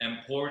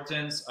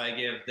importance. I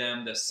give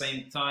them the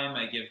same time.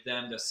 I give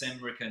them the same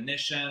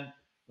recognition.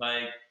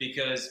 Like,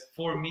 because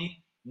for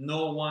me,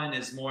 no one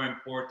is more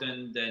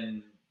important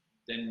than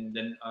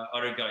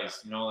other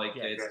guys. It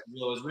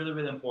was really,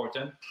 really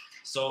important.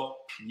 So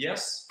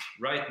yes,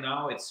 right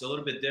now it's a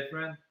little bit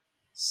different.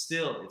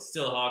 Still, it's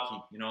still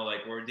hockey.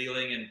 We're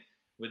dealing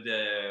with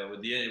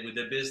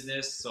the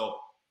business. So,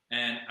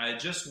 and I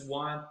just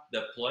want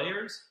the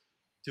players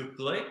to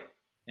play,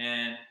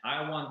 and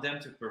I want them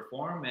to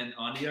perform. And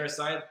on the other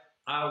side,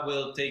 I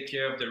will take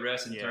care of the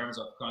rest in terms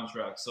of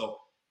contracts.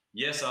 So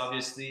yes,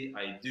 obviously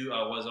I do.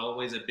 I was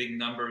always a big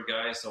number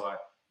guy, so I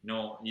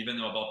even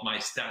about my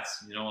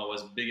stats. I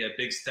was a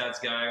big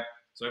stats guy.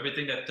 So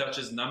everything that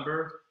touches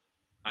number,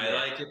 I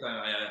like it.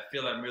 I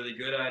feel I'm really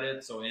good at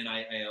it. So, and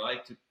I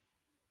like to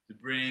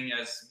bring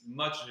as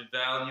much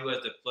value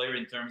as the player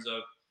in terms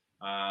of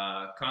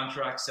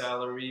contract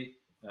salary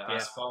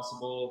as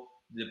possible,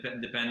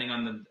 depending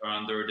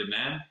on their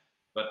demand.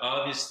 But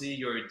obviously,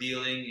 you're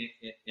dealing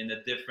in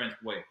a different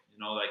way.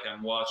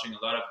 I'm watching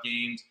a lot of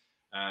games.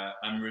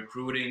 I'm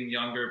recruiting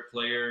younger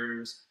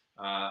players.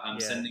 I'm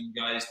sending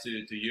guys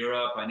to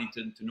Europe. I need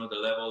to know the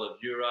level of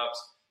Europe.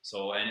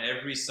 So, and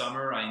every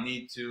summer I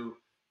need to,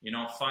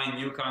 find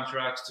new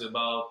contracts to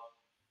about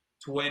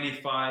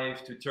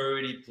 25 to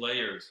 30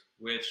 players,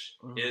 which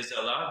is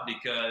a lot,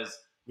 because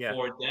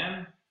for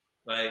them,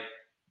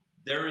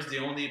 there is the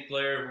only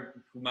player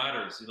who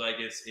matters.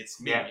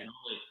 It's me,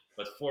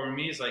 but for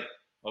me, it's like,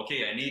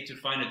 okay, I need to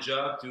find a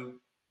job to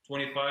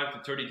 25 to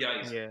 30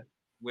 guys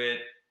with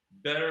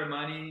better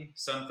money,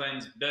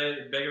 sometimes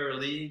bigger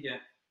league.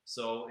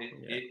 So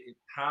it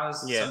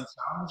has some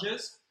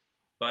challenges,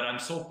 but I'm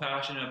so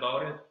passionate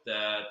about it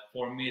that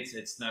for me,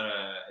 it's not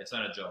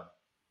a job.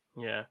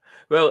 Yeah.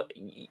 Well,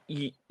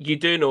 you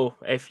do know,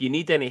 if you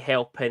need any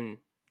help in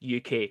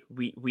UK,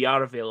 we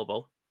are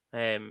available.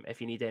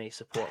 If you need any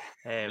support,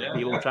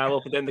 we will travel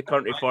up and down the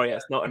country for you.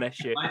 It's not an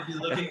issue. Might be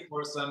looking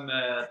for some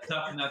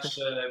top-notch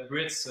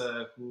Brits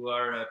who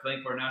are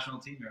playing for a national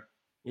team here.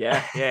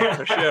 Yeah,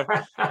 for sure.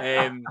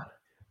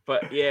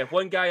 But yeah,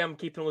 one guy I'm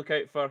keeping a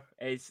lookout for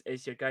is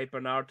your guy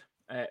Bernard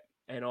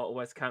in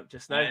Ottawa's camp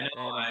just now.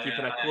 I'm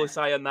keeping a close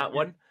eye on that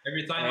one.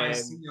 Every time I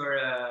see your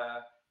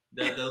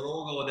the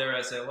logo there,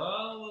 I say,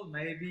 well,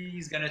 maybe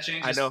he's gonna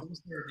change his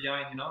poster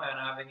behind, and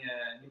having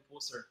a new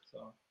poster.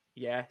 So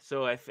yeah,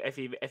 so if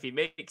he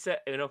makes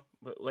it,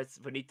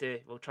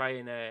 we'll try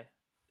and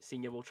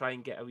Senior will try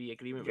and get a wee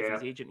agreement with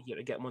his agent here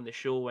to get him on the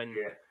show, and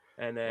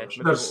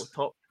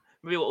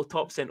maybe a little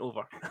top sent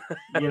over.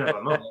 You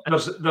never know.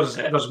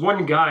 There's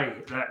one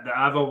guy that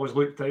I've always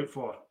looked out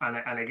for,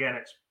 and again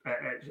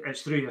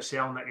it's through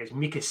yourself, Nick, is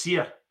Mika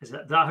Sear. Is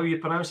that how you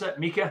pronounce it?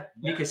 Mika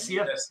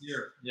Sear?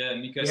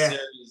 Mika Sear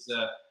is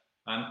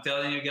I'm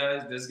telling you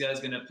guys, this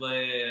guy's gonna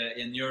play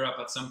in Europe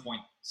at some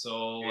point.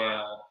 So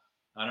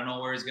I don't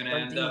know where he's gonna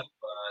end up,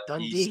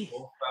 but he's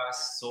so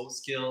fast, so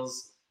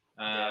skills,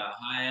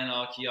 high-end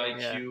hockey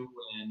IQ,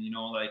 and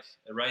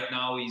right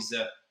now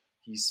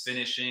he's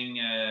finishing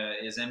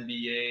his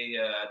MBA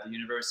at the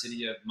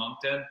University of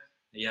Moncton.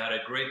 He had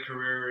a great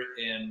career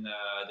in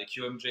the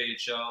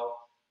QMJHL,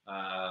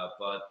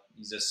 but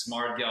he's a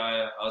smart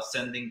guy,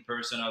 outstanding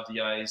person off the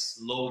ice,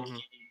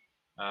 low-key.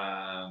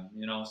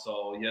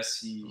 So yes,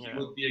 he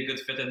would be a good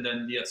fit in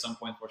Dundee at some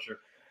point for sure.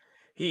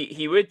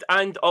 He would,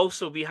 and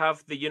also we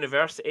have the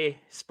university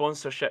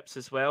sponsorships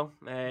as well.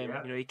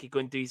 He could go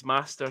and do his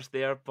masters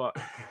there. But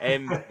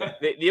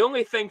the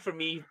only thing for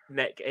me,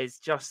 Nick, is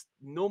just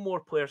no more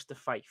players to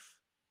Fife.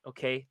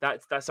 Okay,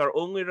 that's our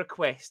only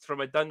request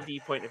from a Dundee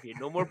point of view.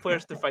 No more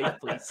players to Fife,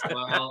 please.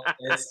 Well,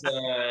 it's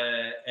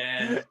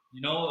and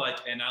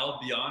I'll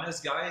be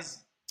honest,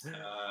 guys.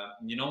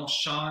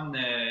 Sean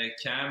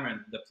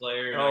Cameron, the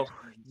player. Oh,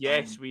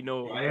 yes, we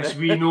know. Yes,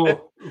 we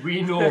know.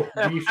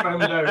 We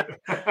found out.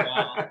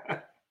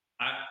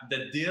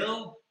 The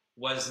deal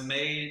was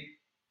made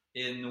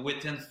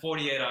within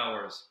 48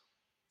 hours.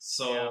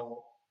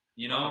 So,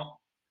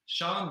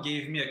 Sean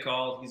gave me a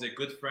call. He's a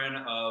good friend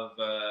of,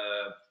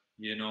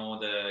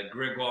 the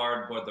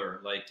Gregoire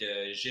brother,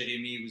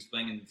 Jeremy, who's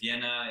playing in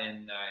Vienna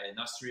in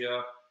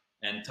Austria,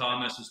 and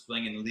Thomas, who's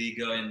playing in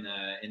Liga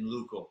in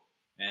Luco.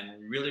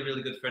 And really,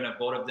 really good friend of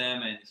both of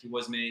them. And he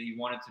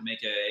wanted to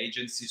make an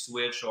agency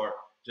switch or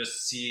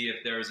just see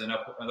if there's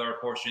another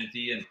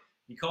opportunity. And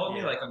he called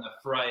me on a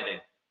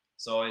Friday.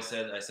 So I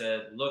said,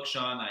 look,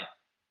 Sean,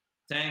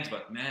 thanks,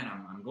 but man,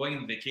 I'm going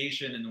on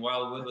vacation in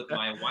Wildwood with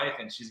my wife,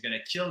 and she's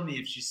gonna kill me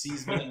if she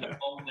sees me on the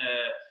phone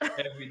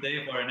every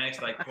day for the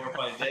next 4 or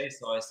 5 days.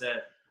 So I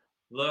said,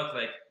 look,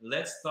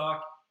 let's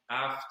talk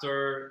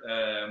after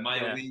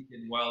my week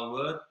in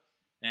Wildwood,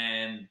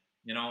 and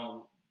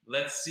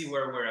let's see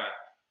where we're at.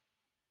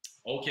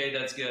 Okay,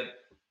 that's good.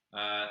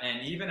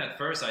 And even at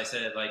first, I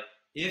said,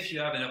 if you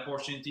have an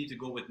opportunity to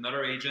go with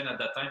another agent at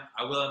that time,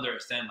 I will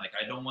understand.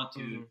 I don't want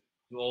to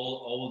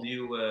hold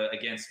you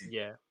against me.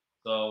 Yeah.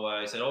 So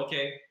I said,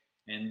 okay.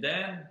 And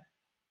then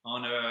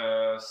on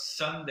a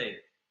Sunday,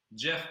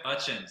 Jeff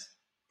Hutchins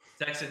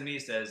texted me,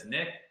 says,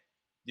 Nick,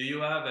 do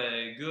you have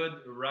a good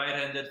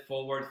right-handed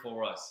forward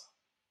for us?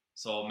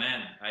 So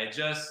man, I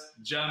just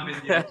jumped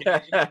in the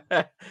occasion,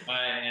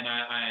 and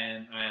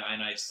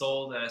I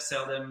sell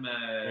him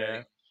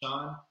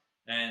Sean.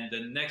 And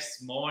the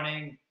next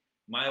morning,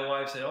 my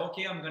wife said,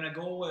 "Okay, I'm gonna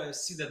go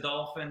see the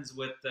dolphins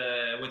with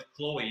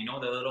Chloe, you know,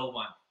 the little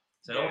one." I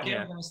said, "Okay,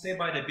 I'm gonna stay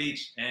by the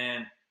beach."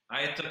 And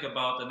I took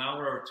about an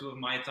hour or two of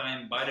my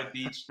time by the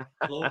beach,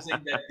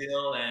 closing that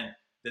deal, and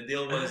the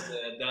deal was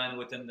done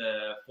within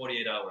the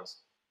 48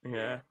 hours.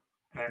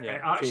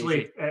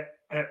 Actually,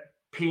 it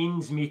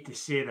pains me to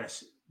say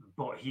this,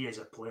 but he is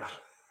a player.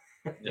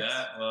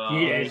 Yeah, well,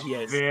 he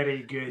is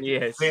very good.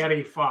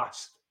 Very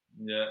fast.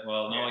 Yeah,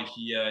 well, no,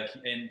 he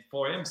and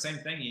for him, same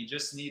thing. He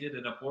just needed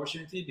an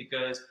opportunity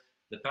because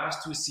the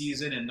past 2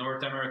 seasons in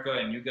North America,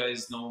 and you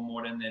guys know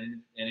more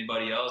than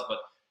anybody else, but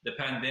the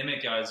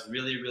pandemic has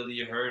really, really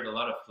hurt a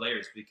lot of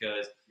players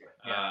because,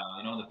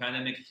 you know, the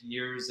pandemic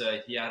years,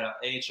 he had an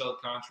AHL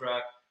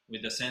contract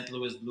with the St.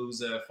 Louis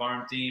Blues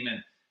farm team,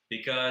 and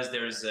because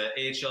there's an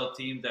AHL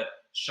team that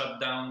shut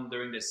down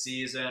during the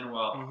season,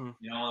 well,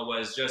 you know, it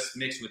was just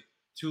mixed with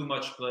too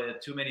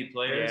many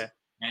players,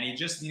 and he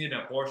just needed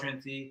an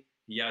opportunity.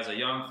 He has a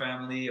young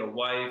family, a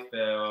wife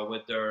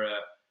with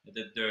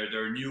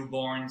their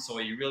newborn, so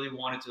he really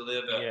wanted to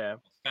live a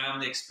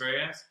family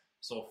experience.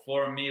 So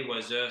for me, it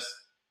was just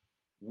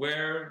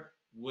where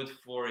would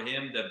for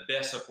him the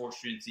best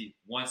opportunity.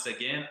 Once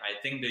again, I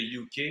think the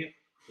UK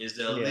is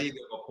the league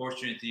of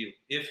opportunity.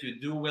 If you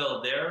do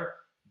well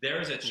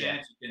there's a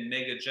chance you can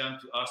make the jump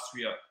to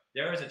Austria.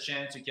 There is a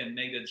chance you can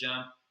make the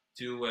jump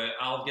to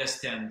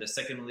Algesten, the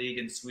second league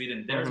in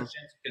Sweden. There's a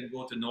chance you can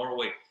go to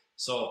Norway.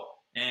 So,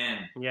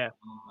 and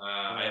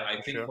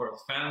I think for a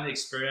family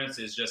experience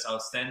is just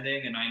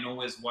outstanding. And I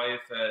know his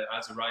wife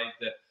has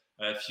arrived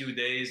a few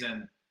days,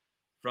 and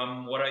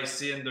from what I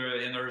see in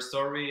her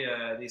story,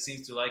 they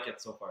seem to like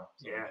it so far.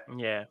 So.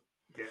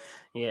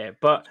 Yeah.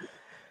 But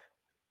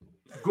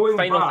going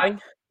final back,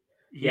 thing.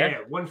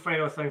 One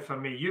final thing for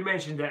me. You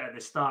mentioned it at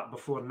the start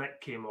before Nick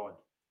came on,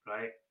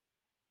 right?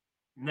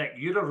 Nick,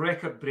 you're a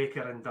record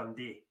breaker in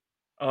Dundee.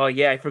 Oh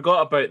yeah, I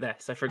forgot about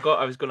this. I forgot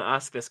I was going to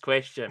ask this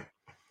question.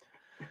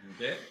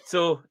 Okay.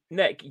 So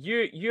Nick,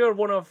 you're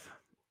one of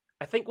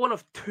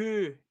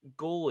 2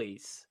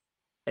 goalies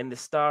in the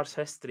Stars'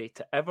 history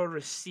to ever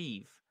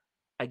receive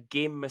a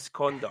game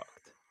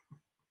misconduct.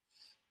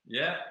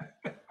 Yeah.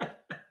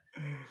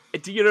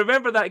 Do you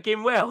remember that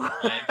game well?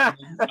 I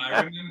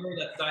remember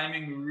that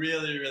timing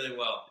really, really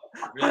well.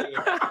 Really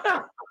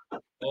well.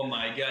 Oh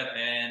my God!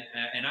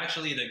 And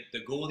actually, the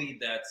goalie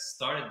that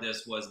started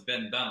this was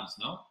Ben Bounds,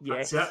 no?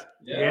 Yes. That's it.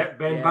 Yeah,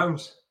 Ben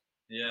Bounds.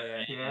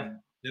 Yeah.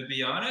 And to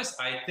be honest,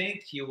 I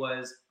think he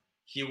was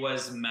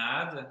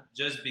mad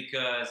just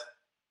because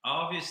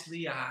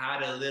obviously I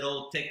had a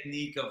little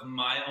technique of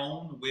my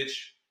own,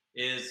 which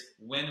is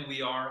when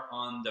we are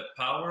on the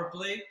power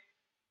play.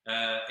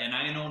 And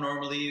I know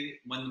normally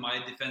when my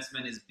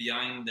defenseman is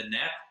behind the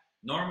net,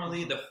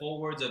 normally the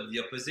forwards of the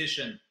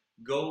opposition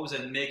goes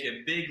and make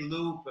a big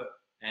loop.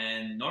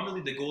 And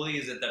normally the goalie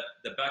is at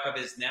the back of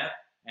his net,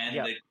 and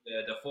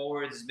the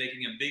forward is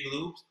making a big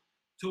loop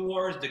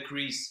towards the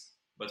crease.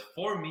 But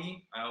for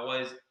me, I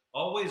was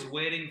always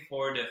waiting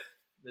for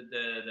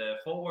the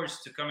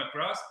forwards to come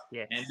across,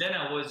 and then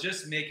I was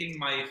just making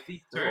my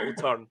feet turn.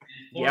 For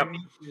me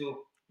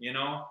to, you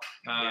know,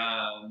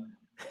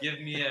 give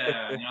me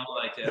a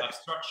like an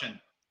obstruction,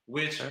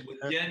 which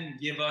would then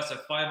give us a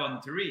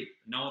 5-on-3. You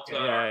know,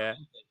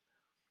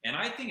 and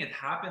I think it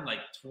happened like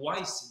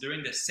twice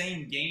during the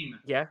same game.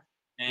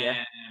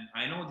 And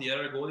I know the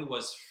other goalie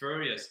was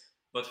furious.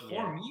 But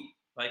for me,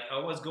 like I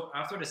was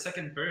after the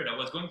second period, I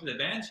was going to the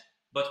bench,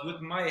 but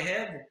with my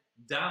head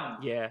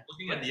down,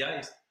 looking at the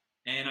ice.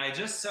 And I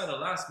just saw the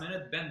last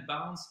minute Ben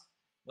Bounds,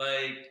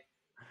 like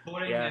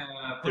putting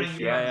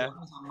me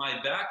on my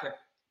back.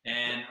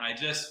 And I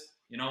just,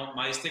 you know,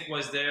 my stick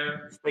was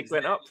there. Stick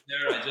went up.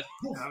 There. I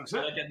just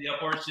looked at the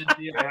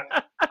opportunity, you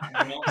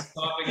know,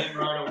 stopping him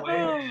right away.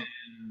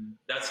 And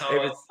that's how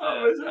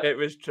it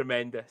was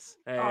tremendous.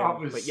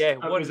 But yeah,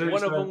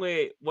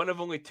 one of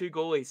only 2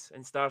 goalies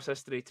in Stars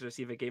history to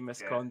receive a game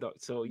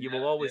misconduct. So you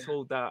will always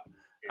hold that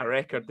a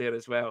record there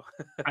as well.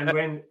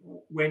 And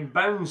when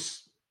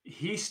Bounds,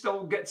 he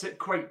still gets it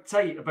quite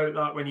tight about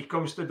that when he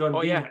comes to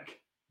Dundee.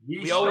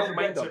 He always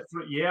gets it.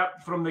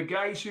 From the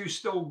guys who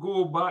still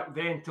go back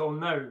then till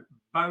now,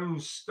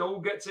 Bounds still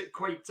gets it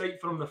quite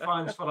tight from the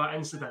fans for that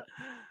incident.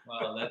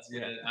 Well, that's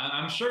good.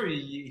 I'm sure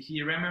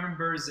he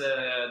remembers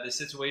the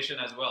situation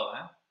as well,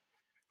 huh?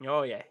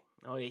 Oh yeah.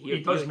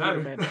 He does now.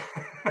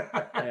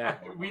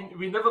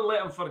 We never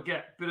let him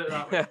forget. Put it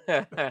that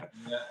way.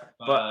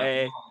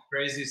 But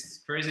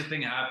crazy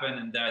thing happened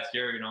in that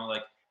year. You know,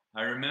 like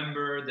I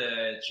remember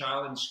the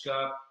Challenge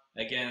Cup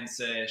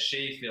against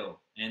Sheffield,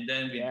 and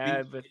then we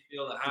beat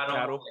Sheffield at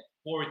home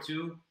like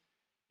 4-2,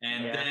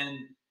 and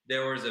then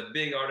there was a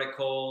big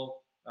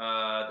article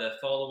the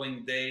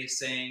following day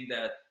saying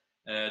that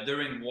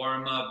during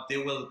warm-up they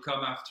will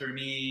come after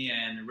me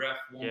and ref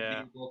won't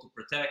be able to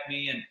protect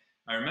me. And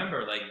I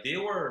remember like they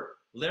were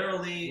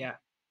literally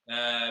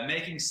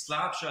making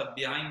slap shot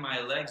behind my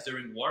legs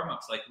during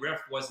warm-ups. Like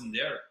ref wasn't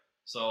there.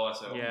 So I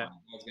said, oh my God,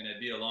 it's going to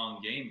be a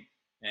long game.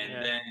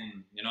 And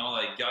then,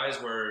 like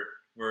guys were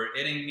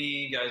hitting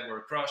me, guys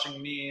were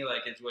crushing me.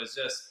 Like it was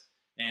just,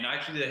 and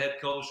actually the head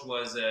coach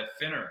was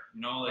Finner,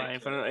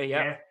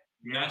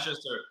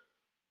 Manchester.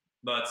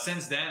 But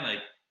since then,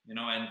 like,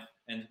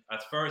 and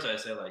at first I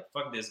said like,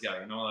 fuck this guy,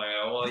 like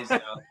I always,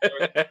 and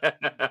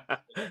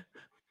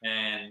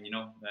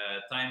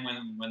time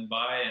went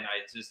by, and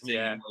I just think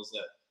it was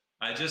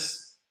I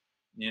just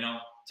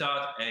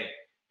thought, hey,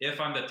 if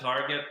I'm the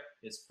target,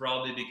 it's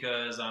probably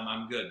because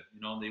I'm good.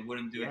 They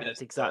wouldn't do this.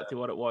 That's exactly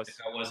what it was. If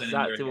I wasn't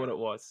exactly what it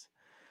was.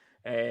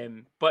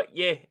 But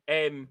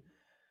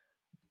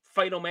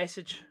final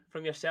message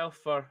from yourself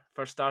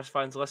for Stars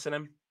fans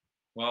listening.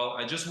 Well,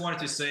 I just wanted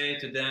to say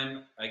to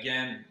them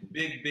again,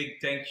 big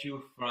thank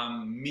you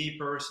from me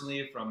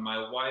personally, from my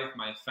wife,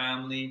 my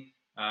family.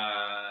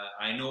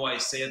 I know I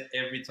say it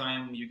every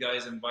time you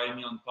guys invite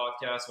me on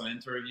podcasts or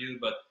interview,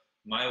 but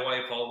my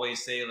wife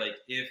always say, like,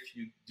 if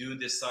you do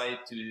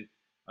decide to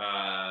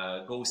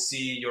go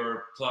see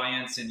your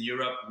clients in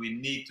Europe, we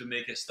need to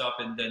make a stop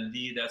in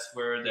Dundee. That's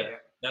where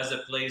that's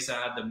the place I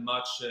had the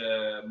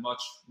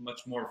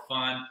much more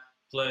fun,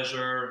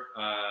 pleasure.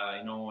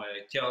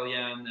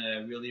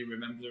 Kellyanne really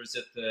remembers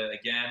it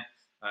again.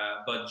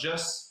 But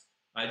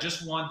I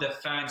just want the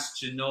fans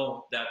to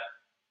know that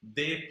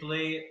they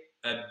play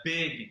a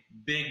big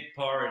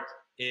part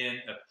in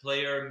a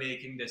player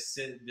making the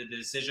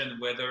decision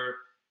whether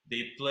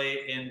they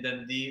play in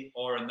Dundee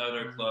or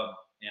another club.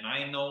 And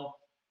I know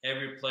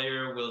every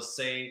player will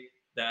say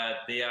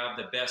that they have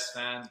the best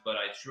fans, but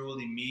I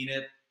truly mean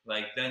it.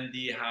 Like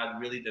Dundee had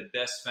really the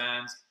best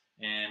fans,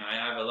 and I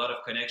have a lot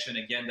of connection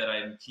again that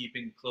I'm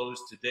keeping close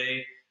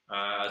today,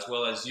 as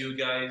well as you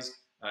guys.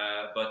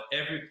 But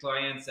every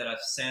client that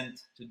I've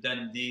sent to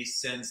Dundee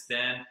since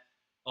then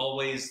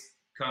always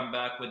come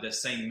back with the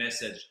same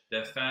message.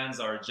 The fans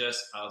are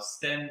just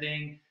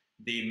outstanding.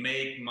 They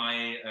make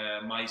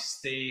my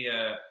stay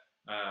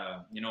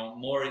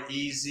more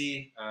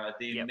easy.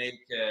 They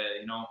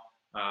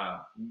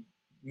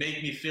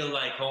make me feel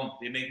like home.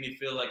 They make me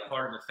feel like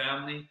part of the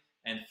family.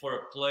 And for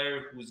a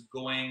player who's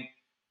going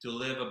to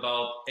live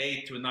about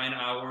 8 to 9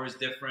 hours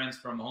difference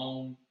from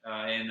home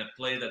in a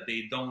place that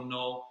they don't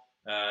know,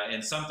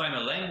 and sometimes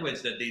a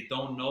language that they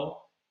don't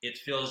know, it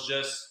feels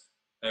just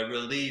a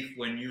relief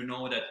when you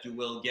know that you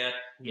will get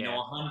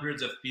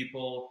hundreds of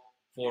people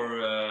for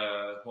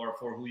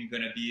who you're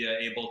going to be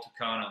able to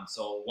count on.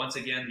 So once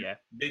again,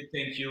 big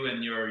thank you,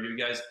 and you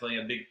guys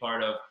playing a big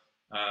part of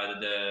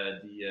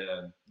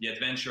the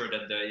adventure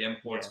that the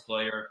imports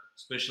player,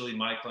 especially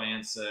my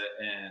clients,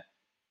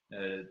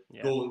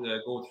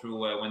 go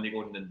through when they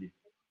go to Dundee.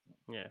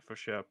 Yeah, for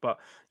sure. But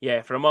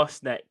from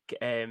us, Nick,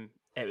 it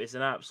was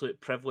an absolute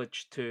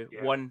privilege to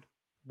one,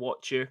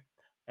 watch you,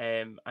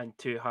 and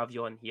to have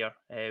you on here.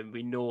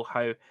 We know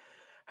how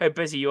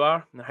busy you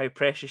are and how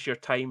precious your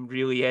time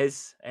really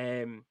is.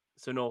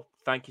 So no,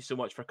 thank you so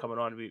much for coming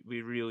on.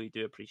 We really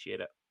do appreciate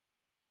it.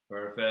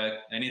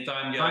 Perfect.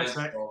 Anytime, guys.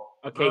 Thanks,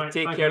 okay, right,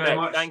 take care, Nick.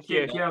 much. Thank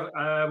Take you.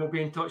 care. We'll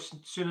be in touch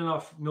soon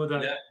enough, no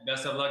doubt. Yeah,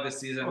 best of luck this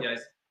season,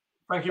 guys.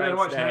 Thank you very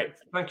much, Nick.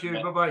 Thank you.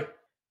 Bye-bye.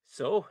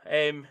 So,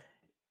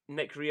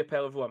 Nick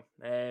Riopel, everyone.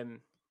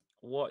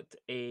 What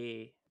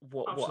a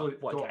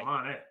absolute what top guy.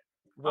 Man, eh?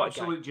 What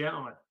absolute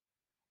gentleman.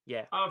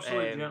 Yeah.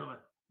 Absolute gentleman.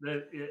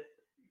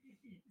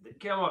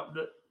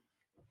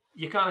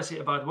 You can't say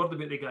a bad word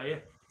about the guy, eh?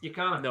 You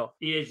can't. No.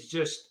 He is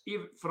just,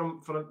 even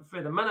from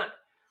the minute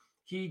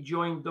he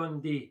joined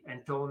Dundee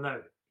until now,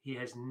 he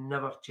has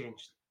never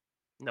changed.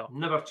 No.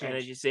 Never changed. And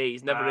as you say,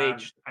 he's never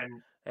aged.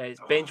 And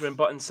it's Benjamin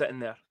Button sitting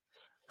there.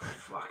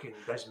 Fucking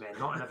this man,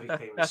 not in every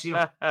time. See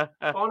him.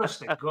 Honest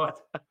to God.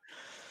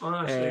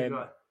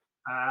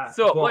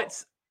 So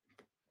let's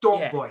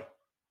top boy.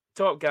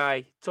 Top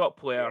guy, top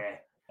player,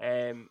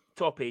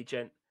 top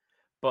agent.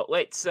 But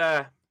let's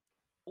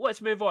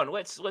move on.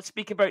 Let's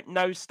speak about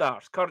now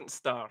Stars, current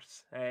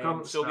Stars.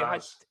 So we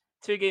had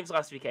 2 games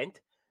last weekend.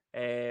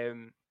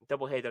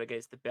 Doubleheader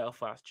against the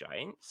Belfast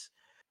Giants.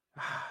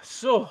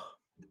 So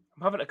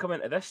I'm having to come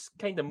into this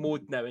kind of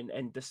mode now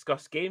and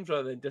discuss games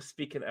rather than just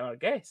speaking to our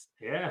guest.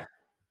 Yeah.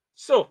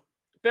 So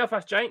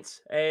Belfast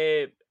Giants,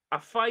 a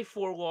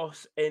 5-4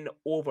 loss in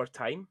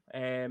overtime.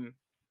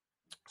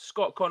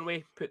 Scott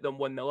Conway put them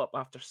 1-0 up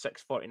after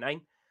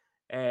 6:49.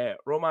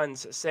 Roman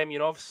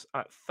Semyonovs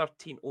at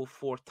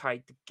 13:04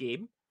 tied the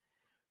game.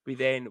 We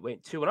then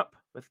went 2-1 up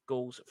with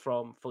goals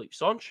from Philippe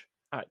Songe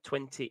at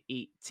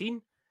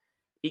 20:18.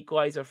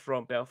 Equaliser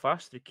from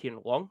Belfast through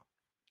Kieran Long.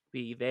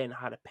 We then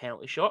had a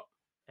penalty shot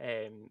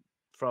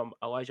from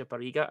Elijah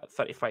Barriga at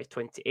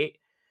 35:28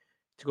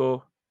 to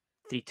go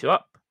 3-2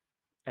 up.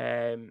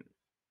 I'm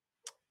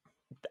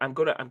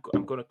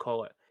gonna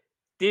call it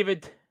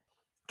David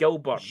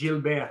Gilbert.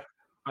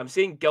 I'm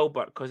saying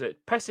Gilbert because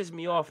it pisses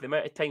me off the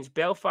amount of times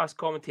Belfast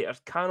commentators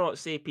cannot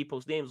say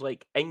people's names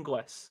like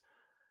Inglis.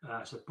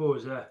 I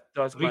suppose,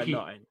 Does Ricky.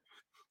 nothing.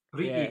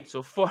 Ricky. Yeah,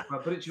 so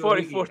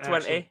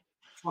 44-20.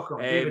 Fuck him,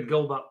 David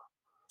Gilbert.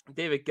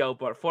 David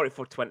Gilbert,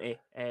 44-20,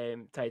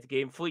 tied the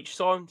game. Fleech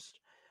Sons,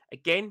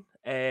 again,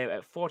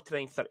 at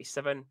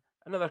 49-37.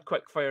 Another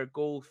quick-fire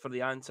goal for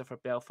the answer for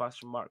Belfast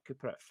from Mark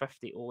Cooper at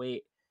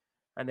 50-08.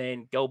 And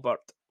then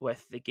Gilbert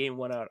with the game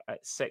winner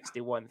at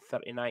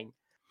 61-39.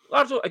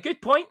 Larzo, a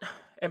good point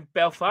in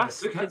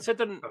Belfast,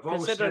 considering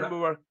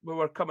we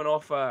were coming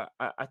off a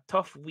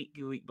tough week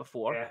the week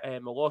before. Yeah.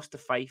 We lost to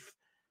Fife,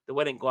 the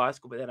win in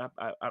Glasgow, but then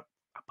a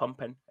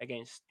pumping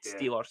against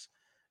Steelers.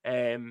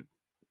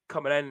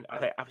 Coming in,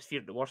 I was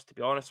fearing the worst, to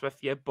be honest with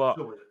you, but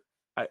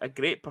a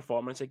great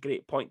performance, a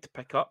great point to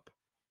pick up.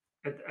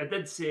 I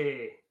did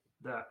say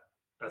that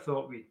I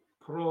thought we'd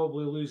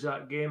probably lose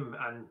that game,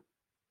 and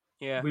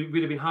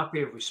we'd have been happy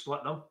if we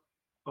split them.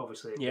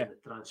 Obviously, it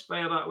didn't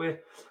transpire that way.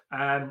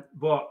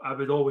 But I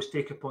would always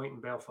take a point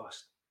in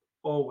Belfast.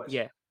 Always.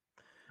 If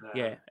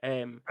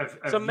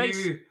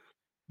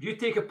you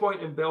take a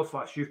point in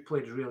Belfast, you've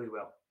played really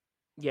well.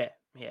 Yeah.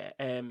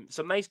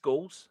 Some nice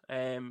goals.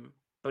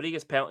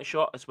 Barriga's penalty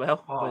shot as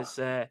well was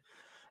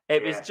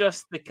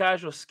just the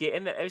casual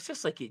skating. It was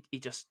just like he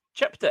just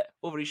chipped it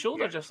over his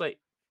shoulder, just like,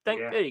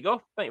 there you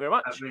go. Thank you very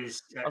much.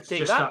 I'll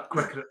take that.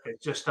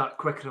 It's just that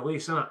quick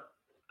release, isn't it?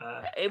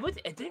 It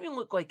didn't even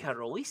look like a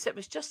release. It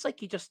was just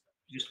like he just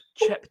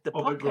chipped the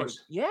puck in.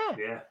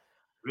 Yeah.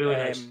 Really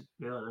nice.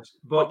 Really nice.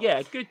 But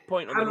a good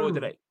point on the road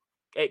that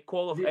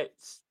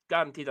it's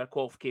guaranteed our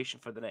qualification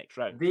for the next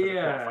round for the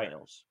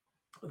quarterfinals.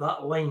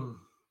 That line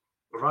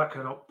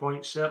racking up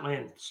points, certainly,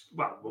 and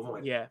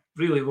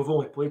we've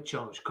only played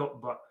Challenge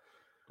Cup, but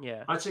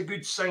that's a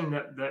good sign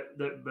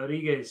that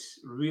Barriga's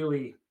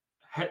really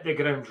hit the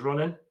ground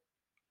running.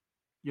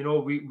 You know,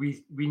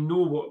 we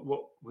know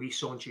what we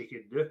Sonche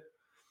could do.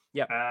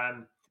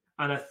 And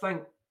I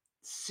think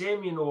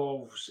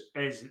Semyonov's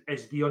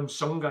is the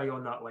unsung guy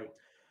on that line.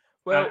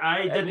 Well, and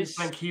I didn't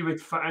think he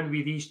would fit in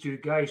with these two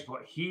guys,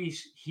 but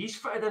he's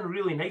fitted in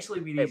really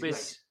nicely with these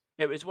guys.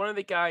 It was one of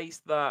the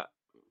guys that,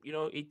 you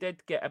know, he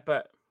did get a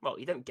bit. Well,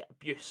 he didn't get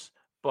abuse,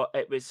 but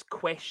it was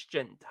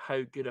questioned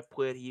how good a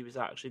player he was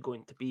actually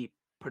going to be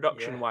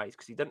production-wise,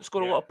 because he didn't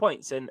score a lot of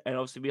points. And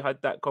obviously we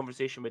had that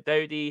conversation with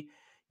Dowdy.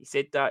 He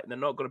said that they're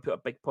not going to put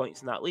up big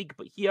points in that league,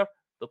 but here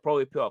they'll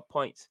probably put up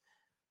points.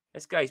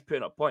 This guy's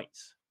putting up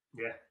points.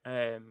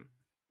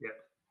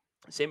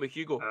 Same with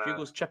Hugo.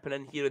 Hugo's chipping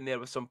in here and there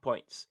with some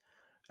points.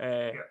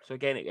 So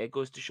again, it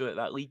goes to show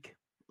that league.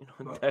 You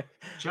know,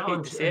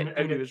 challenge to say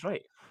Dowdy was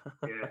right.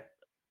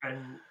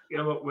 And you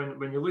know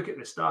when you look at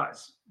the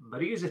stats,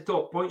 Barriga's the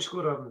top point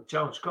scorer in the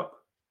Challenge Cup.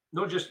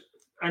 Not just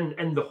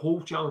in the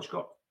whole Challenge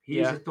Cup. He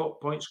is the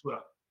top point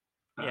scorer.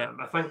 I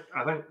think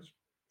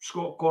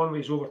Scott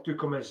Conway's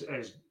overtook him as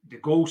the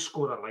goal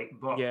scorer,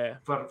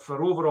 but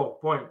for overall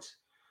points,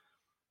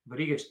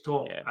 Barriga's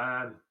top.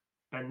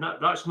 And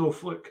that's no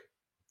fluke.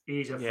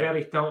 He's a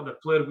very talented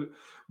player.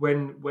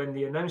 When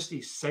they announced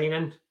his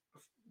signing,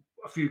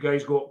 a few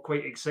guys got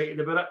quite excited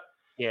about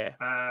it.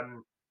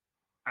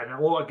 And a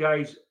lot of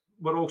guys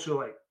were also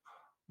like,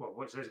 well,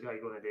 what's this guy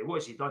going to do? What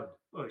has he done?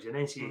 Oh, he's an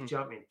NCAA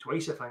champion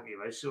twice, I think he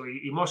was. So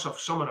he must have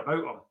something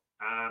about him.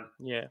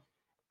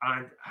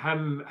 And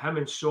him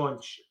and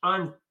Sonch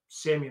and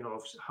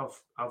Semyonov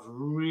have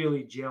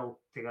really gelled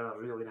together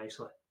really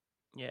nicely.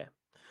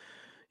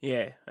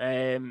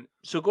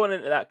 So going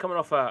into that, coming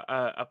off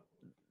an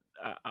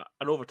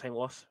overtime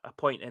loss, a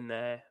point in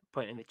the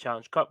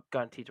Challenge Cup,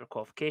 guaranteed for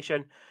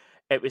qualification.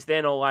 It was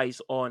then all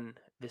eyes on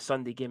the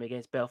Sunday game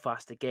against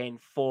Belfast again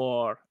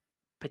for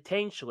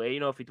potentially, you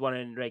know, if we'd won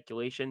in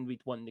regulation,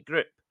 we'd won the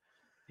group.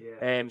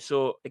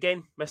 So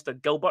again,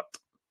 Mr. Gilbert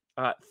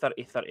at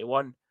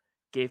 30-31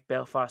 gave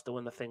Belfast a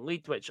 1-0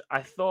 lead, which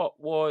I thought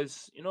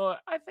was, you know,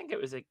 I think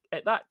it was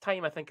at that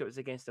time, I think it was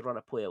against the run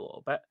of play a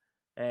little bit,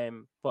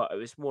 but it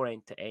was more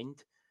end to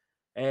end.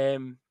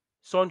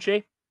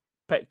 Sonche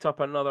picked up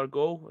another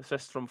goal,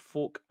 assist from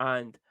Folk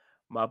and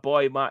my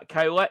boy Matt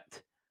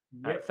Cowlett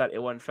at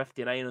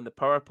 31-59 on the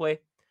power play.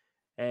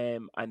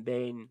 And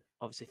then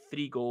obviously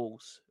 3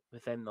 goals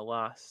within the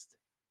last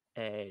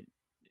 9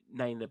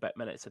 and a bit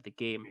minutes of the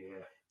game.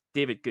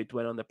 David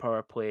Goodwin on the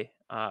power play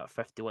at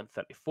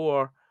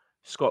 51-34.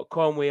 Scott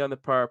Conway on the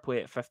power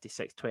play at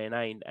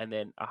 56-29. And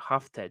then I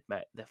have to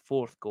admit, the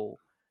 4th goal,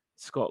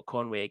 Scott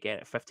Conway again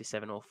at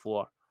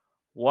 57-04.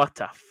 What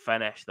a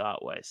finish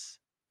that was.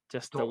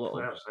 Just top a little...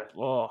 Players,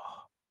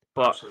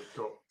 but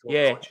top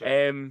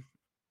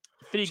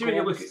 3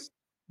 goals.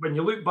 When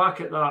you look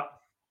back at that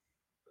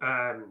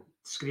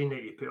screen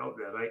that you put up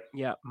there, right?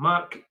 Yeah.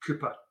 Mark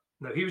Cooper.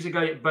 Now, he was the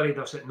guy that buried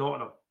us at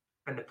Nottingham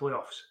in the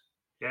playoffs.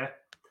 Yeah?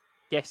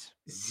 Yes.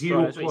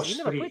 0 plus he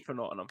 3. Never played for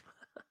Nottingham.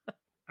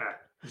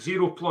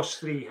 0 plus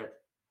 3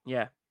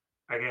 hit.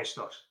 Against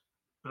us.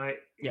 Right?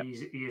 Yep.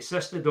 He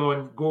assisted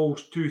on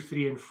goals 2,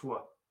 3, and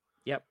 4.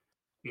 Yep.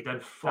 He done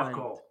fuck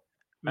all.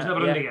 He was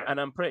never in again. And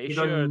I'm pretty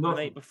sure the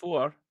night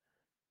before,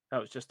 that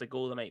was just a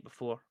goal the night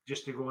before.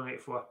 Just a goal the night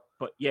before.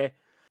 But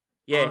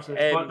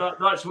but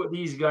that's what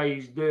these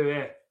guys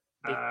do,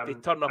 They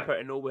turn up out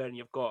of nowhere and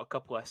you've got a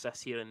couple of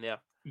assists here and there.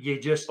 You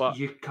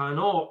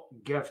cannot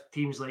give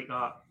teams like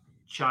that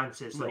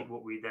chances like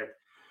what we did.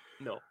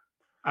 No.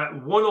 At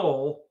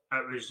 1-1,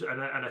 it was,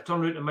 and I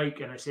turned around to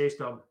Mike and I says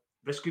to him,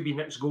 "This could be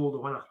next goal, the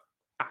winner."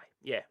 Aye,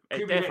 yeah, it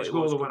Could be next definitely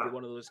goal, was the going to winner. be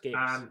one of those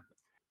games.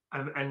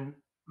 And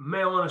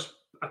my honest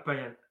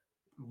opinion,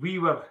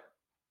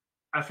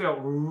 I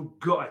felt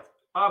gutted,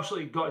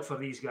 absolutely gutted for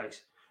these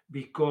guys,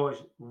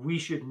 because we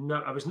should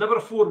not. It was never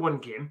a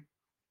 4-1 game.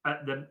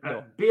 At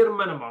bare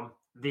minimum,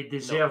 they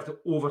deserved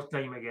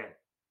overtime again.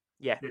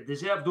 Yeah, they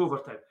deserved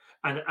overtime.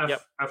 And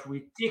if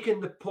we'd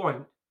taken the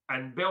point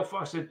and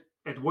Belfast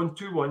had won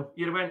 2-1,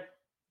 you'd went,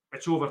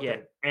 it's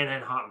overtime, and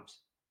then happens.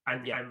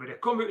 And we'd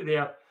have come out of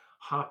there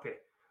happy.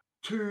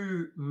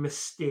 2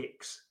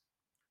 mistakes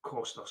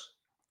cost us.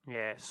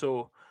 Yeah,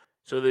 so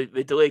the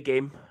delay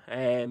game,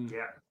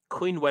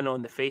 clean win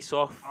on the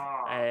face-off,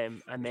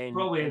 and then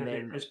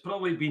it's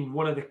probably been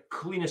one of the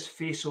cleanest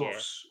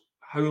face-offs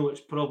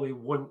Howlett's probably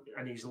won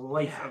in his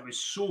life. It was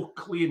so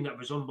clean, it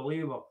was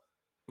unbelievable.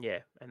 Yeah,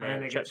 and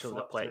then chipped over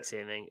the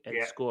plexi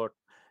and scored.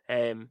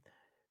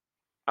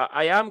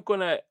 I am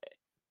gonna,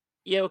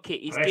 he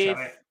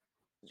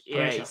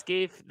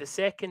gave the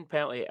second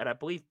penalty, and I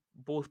believe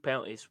both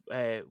penalties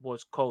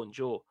was Colin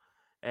Joe.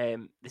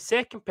 The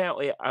second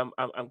penalty, I'm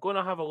going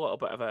to have a little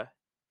bit of a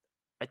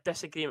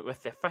disagreement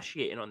with the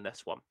officiating on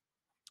this one.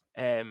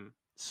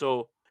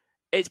 So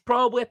it's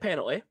probably a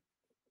penalty,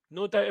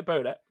 no doubt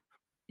about it.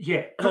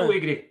 Yeah, totally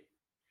agree.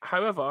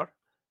 However,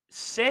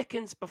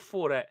 seconds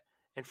before it,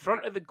 in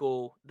front of the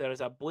goal, there is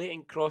a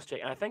blatant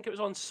cross-check, and I think it was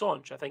on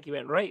Sonch. I think he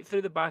went right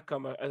through the back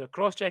as a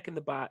cross-check in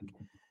the back,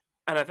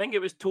 and I think it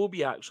was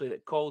Toby actually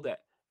that called it,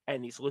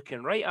 and he's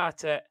looking right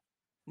at it,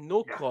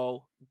 no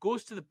call,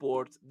 goes to the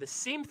board, the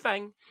same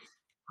thing,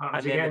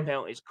 and then the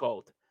penalty's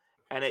called.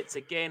 And it's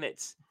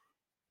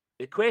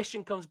the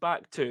question comes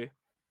back to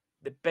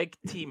the big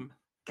team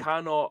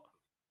cannot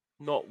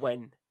not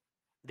win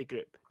the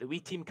group. The wee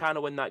team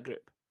cannot win that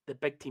group. The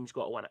big team's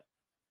got to win it.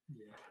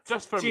 Yeah.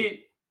 Just for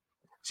me.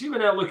 See,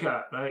 when I look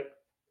at it, right,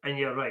 and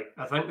you're right,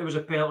 I think there was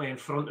a penalty in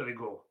front of the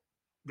goal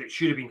that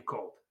should have been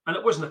called, and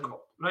it wasn't a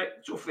call, right?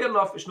 So fair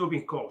enough, it's not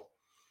being called.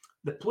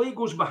 The play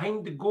goes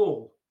behind the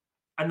goal,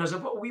 and there's a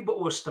wee bit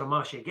of a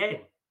stramash again,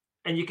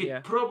 and you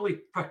could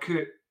probably pick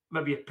out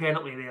maybe a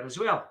penalty there as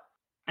well,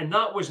 and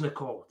that wasn't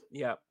called.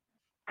 Yeah.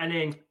 And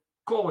then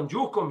Colin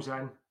Joe comes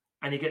in,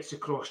 and he gets the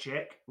cross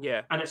check.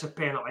 Yeah. And it's a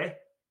penalty,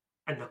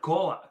 and they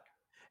call it.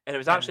 And it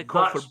was actually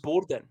called for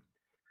boarding.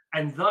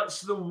 And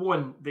that's the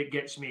one that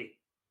gets me.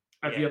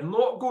 If you're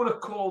not going to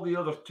call the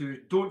other two,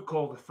 don't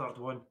call the third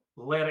one.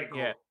 Let it go.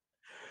 Yeah.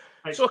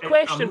 So a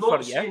question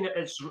for you.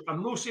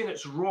 I'm not saying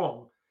it's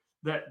wrong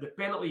that the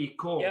penalty you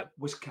called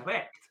was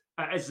correct.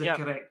 It is the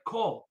correct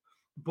call.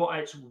 But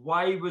it's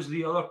why was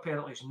the other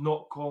penalties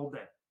not called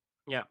then?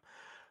 Yeah.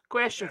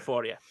 Question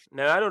for you.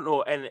 Now, I don't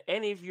know, and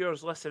any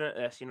viewers listening to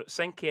this,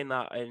 sink in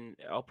that, and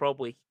I'll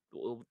probably,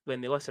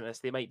 when they listen to this,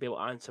 they might be able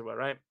to answer it,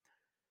 right?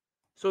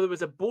 So there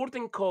was a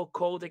boarding call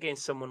called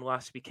against someone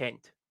last weekend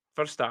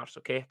for Stars,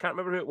 okay? I can't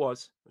remember who it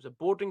was. It was a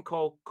boarding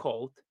call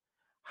called.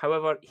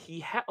 However,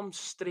 he hit him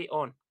straight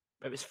on.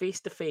 It was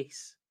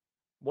face-to-face.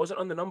 It wasn't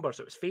on the numbers.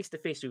 It was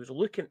face-to-face. So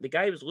the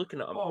guy was looking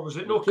at him. Oh, was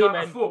it no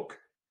Carter Folk?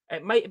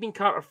 It might have been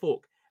Carter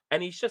Folk.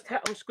 And he's just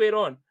hit him square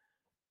on.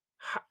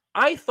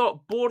 I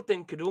thought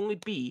boarding could only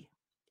be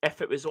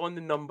if it was on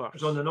the numbers.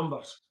 It was on the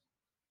numbers.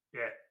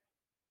 Yeah.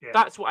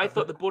 That's what I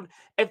thought the board.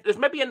 If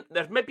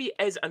there maybe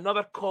is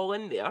another call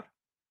in there.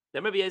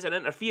 There maybe is an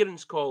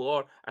interference call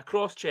or a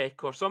cross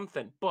check or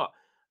something. But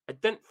I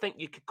didn't think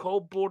you could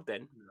call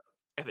boarding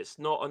if it's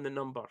not on the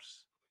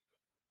numbers.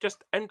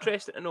 Just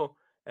interesting to know.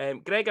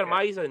 Gregor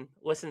Meisen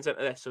listens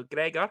into this. So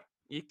Gregor,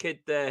 you could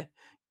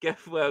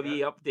give a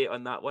wee update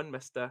on that one,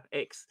 Mr.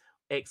 X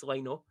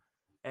Lino.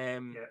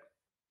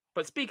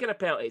 But speaking of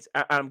penalties,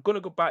 I'm going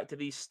to go back to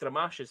these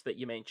stramashes that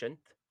you mentioned.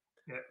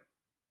 Yeah.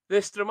 The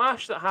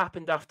stramash that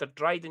happened after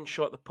Dryden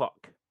shot the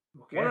puck.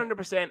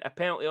 100% a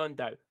penalty on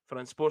Dow for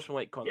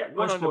unsportsmanlike conduct.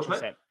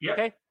 100%. Yeah.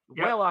 Okay?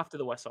 Yeah. Well after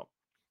the whistle.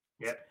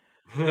 Yeah.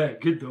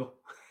 Good though.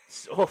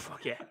 Oh,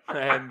 fuck yeah.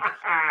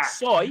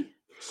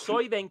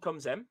 Soy then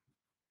comes in.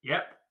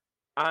 Yep.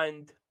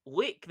 And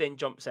Lake then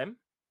jumps in.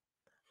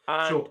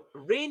 And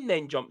Rain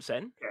then jumps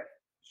in. Yeah.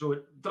 So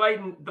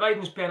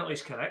Dryden's penalty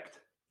is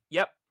correct.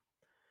 Yep.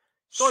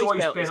 Soy's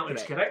penalty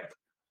is correct.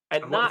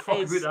 And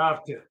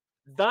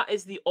that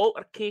is the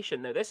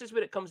altercation. Now, this is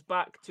where it comes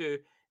back to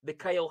the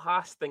Kyle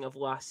Haas thing of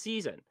last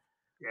season.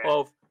 Yeah.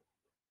 Of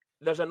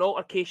there's an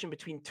altercation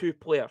between two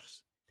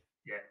players.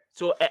 Yeah.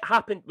 So it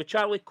happened with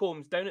Charlie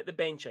Combs down at the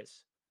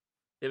benches.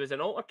 There was an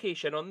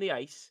altercation on the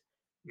ice.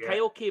 Yeah.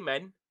 Kyle came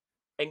in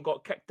and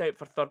got kicked out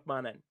for third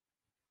man in.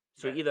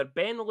 So either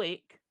Ben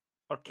Lake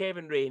or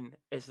Kevin Rain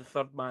is the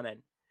third man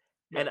in.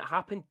 Yeah. And it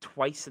happened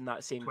twice in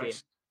that same game.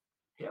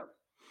 Yeah.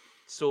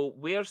 So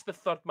where's the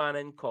third man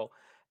in call?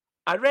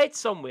 I read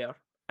somewhere,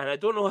 and I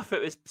don't know if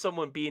it was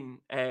someone being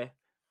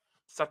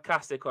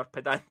sarcastic or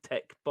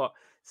pedantic, but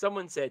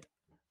someone said,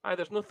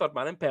 there's no third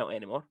man in penalty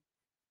anymore.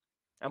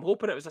 I'm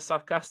hoping it was a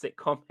sarcastic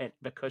comment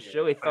because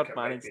surely third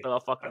man is still a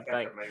fucking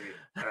thing.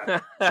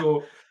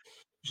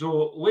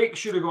 So Lake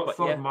should have got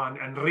third man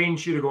and Rain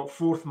should have got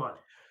fourth man.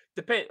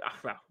 Depend.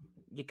 Well,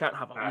 you can't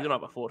have you don't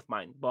have a fourth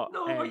man, but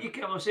no, but you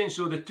can't. I'm saying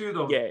so. The two of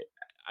them. Yeah,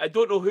 I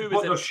don't know who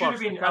was there in should have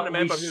first. been I can't at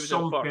remember least who was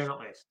some in first.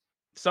 penalties.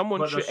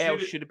 Someone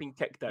else should have been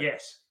kicked out.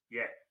 Yes,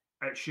 yeah.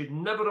 It should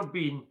never have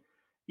been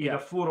either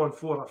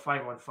 4-on-4 or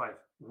 5-on-5.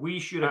 We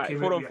should have came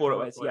 4-on-4 out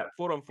it was. Yeah,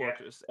 4-on-4.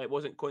 Yeah. It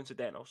wasn't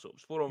coincidental, so it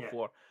was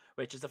 4-on-4,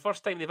 which is the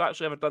first time they've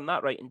actually ever done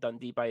that right in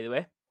Dundee, by the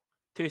way.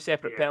 2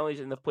 separate penalties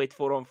and they've played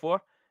 4-on-4.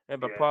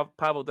 Remember,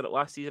 Pavel did it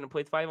last season and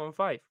played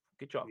 5-on-5.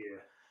 Good job.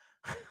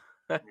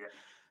 Yeah.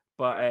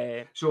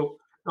 But so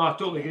no, I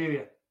totally agree with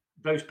you.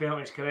 Dow's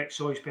penalty is correct.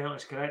 Soy's penalty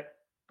is correct.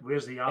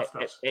 Where's the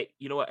afters?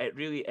 You know what? It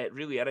really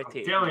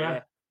irritated me. I'm telling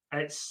you,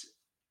 it's.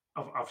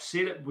 I've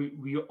said it.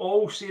 We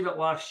all said it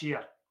last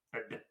year.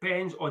 It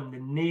depends on the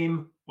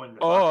name on the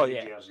back of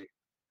the jersey.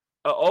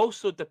 It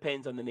also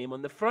depends on the name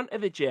on the front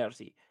of the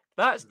jersey.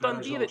 That's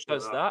Dundee that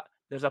does that.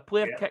 There's a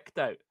player kicked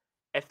out.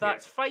 If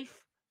that's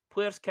Fife,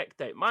 players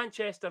kicked out.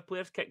 Manchester,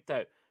 players kicked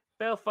out.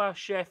 Belfast,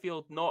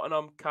 Sheffield,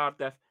 Nottingham,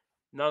 Cardiff,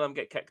 none of them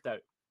get kicked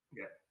out.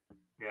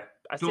 Yeah.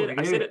 I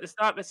said at the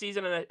start of the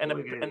season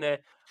in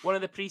one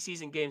of the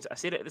preseason games, I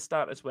said it at the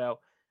start as well.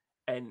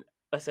 And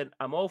listen,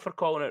 I'm all for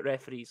calling out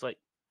referees like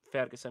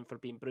Ferguson for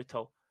being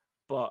brutal,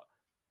 but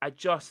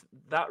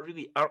that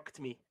really irked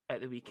me at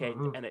the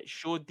weekend, and it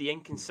showed the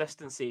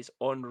inconsistencies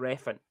on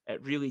reffing.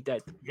 It really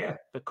did. Yeah.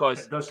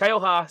 Because Kyle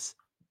Haas,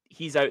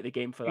 he's out the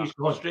game for that. He's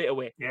gone. Straight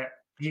away. Yeah.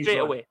 Straight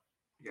away.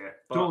 Yeah.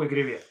 Totally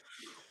agree with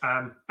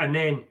you. And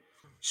then,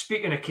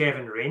 speaking of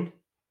Kevin Rain,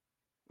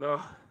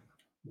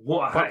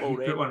 what a hit he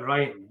put on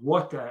Ryan.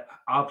 What an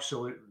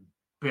absolute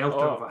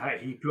belter of a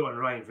hit he put on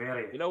Ryan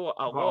Verrier. You know what?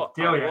 A lot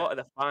of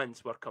the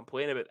fans were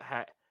complaining about the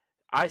hit.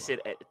 I said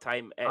at the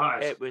time,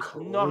 it was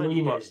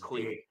nothing but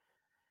clean.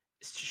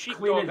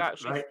 Sheepdog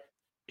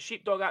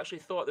actually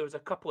thought there was a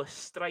couple of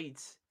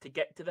strides to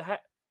get to the hit,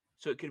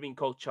 so it could have been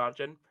called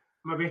charging.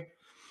 Maybe.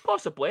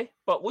 Possibly,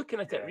 but looking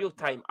at it real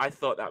time, I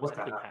thought that was a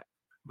clean hit.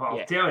 But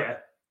I'll tell you,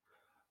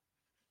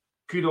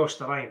 kudos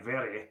to Ryan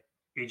Verrier.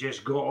 He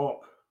just got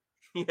up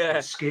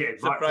and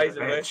skated back to the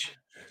bench.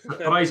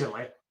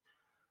 Surprisingly.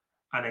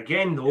 And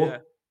again, though,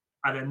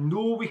 and I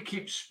know we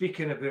keep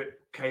speaking about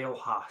Kyle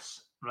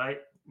Haas, right?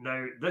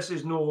 Now, this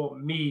is no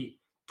me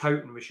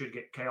touting we should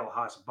get Kyle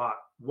Haas back.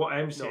 What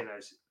I'm saying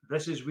is,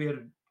 this is where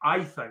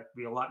I think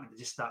we lack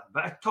just that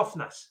bit of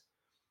toughness.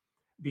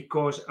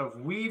 Because if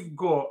we've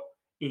got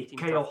a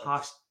Kyle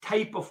Haas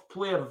type of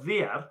player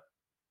there,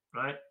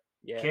 right?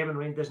 Yeah. Kevin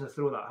Rain doesn't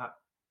throw that hit.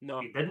 No.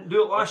 He didn't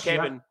do it last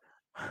year.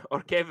 Or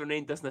Kevin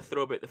Rain doesn't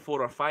throw about the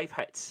 4 or 5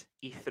 hits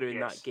he threw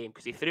in that game,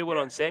 because he threw one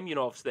on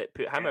Semyonovs that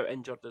put him out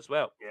injured as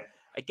well. Yeah.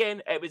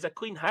 Again, it was a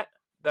clean hit.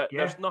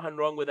 There's nothing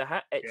wrong with the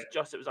hit. It's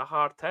just it was a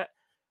hard hit.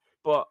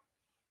 But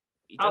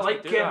I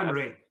like Kevin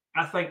Rain.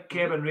 I think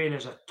Kevin Rain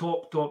is a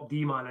top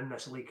D-man in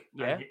this league.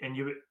 Yeah. And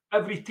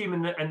every team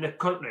in the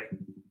country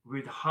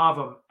would have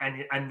him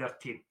in their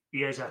team.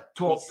 He is a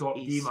top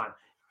D-man.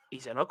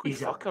 He's an ugly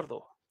fucker,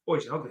 though. Oh,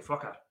 he's an ugly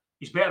fucker.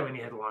 He's better when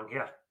he had long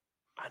hair.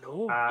 I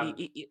know.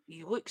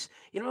 He looks,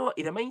 you know,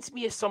 he reminds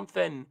me of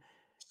something.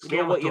 You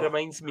know what he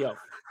reminds me of?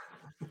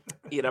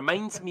 He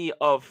reminds me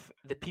of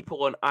the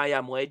people on I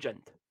Am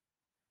Legend.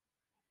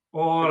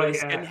 Oh, right.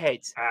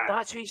 Skinheads.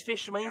 That's who his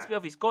face reminds me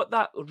of. He's got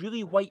that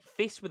really white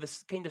face with the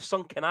kind of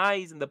sunken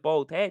eyes and the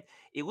bald head.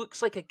 He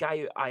looks like a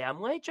guy out I Am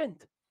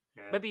Legend.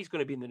 Yeah. Maybe he's going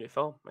to be in the new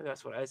film. Maybe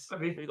that's what it is.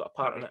 Maybe he got a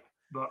part in it.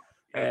 But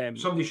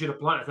somebody should have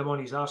planted him on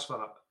his ass for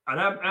that.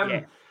 And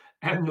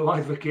I'm no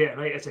advocate,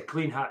 right? It's a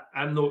clean hit.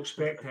 I'm not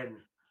expecting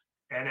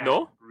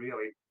anything,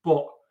 really.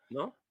 But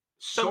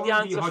somebody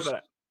answers for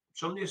it.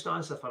 Somebody has to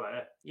answer for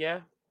it.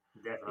 Yeah.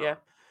 Definitely. Yeah.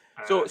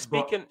 So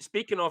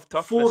speaking of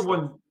toughness,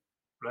 4-1.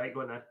 Right,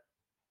 go on then.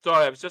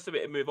 Sorry, I was just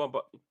about to move on,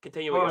 but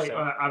continue with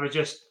yourself. I was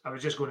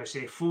just going to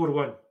say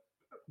 4-1.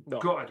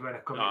 Got to win a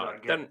come to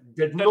that game.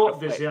 Did not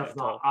not deserve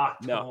that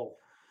at all.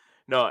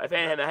 No, if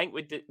anything, I think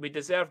we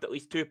deserved at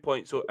least 2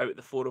 points out of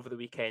the 4 over the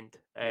weekend.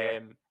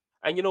 And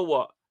you know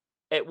what?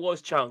 It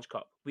was Challenge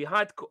Cup. We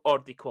had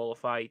already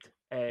qualified.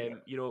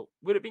 You know,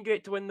 would it have been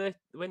great to win the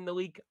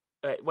league,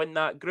 win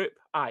that group?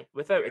 Aye,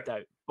 without a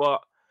doubt.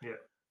 But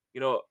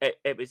you know,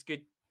 it was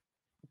good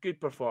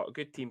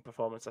good team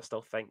performance, I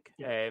still think.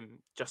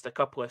 Just a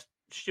couple of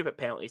stupid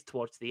penalties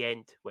towards the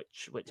end,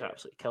 which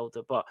absolutely killed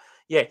it. But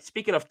yeah,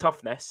 speaking of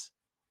toughness,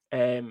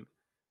 we're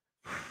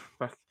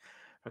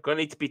going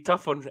to need to be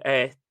tough on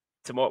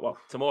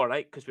tomorrow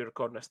night, because we're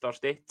recording this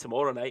Thursday.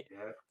 Tomorrow night,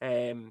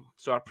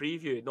 so our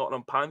preview,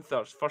 Nottingham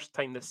Panthers, first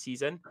time this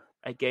season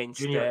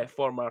against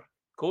former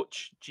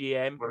coach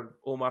GM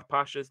Omar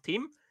Pasha's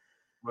team.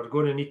 We're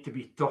going to need to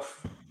be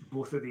tough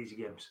both of these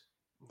games.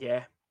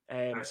 Yeah.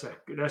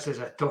 This is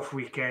a tough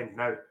weekend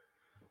now.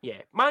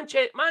 Yeah,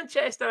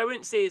 Manchester, I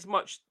wouldn't say as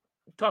much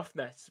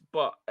toughness,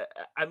 but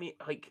I mean,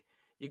 like,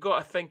 you got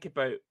to think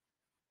about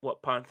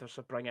what Panthers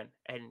are bringing,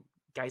 and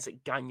guys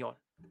like Gagnon,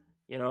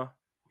 you know,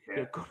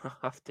 you're going to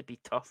have to be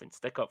tough and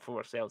stick up for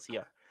ourselves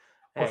here.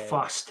 Or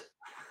fast.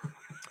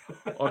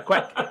 Or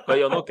quick, but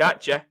you'll not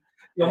catch you.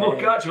 You'll not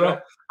catch you.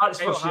 That's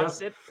Kyle for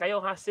sure.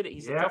 Kyle Haas said it.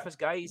 He's the toughest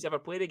guy he's ever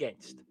played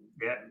against.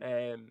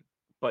 Yeah.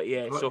 But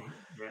yeah, so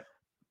yeah.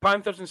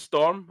 Panthers and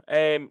Storm.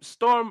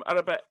 Storm are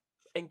a bit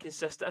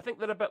inconsistent. I think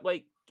they're a bit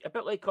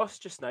like us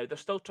just now. They're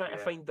still trying to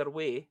find their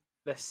way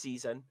this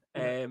season.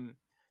 Yeah.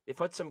 They've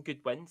had some good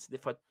wins.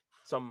 They've had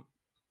some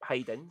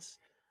hide-ins.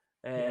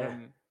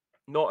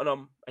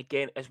 Nottingham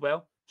again as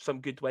well. Some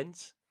good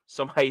wins,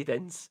 some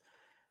hide-ins.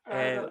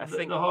 I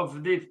think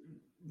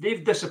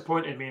they've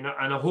disappointed me, and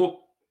I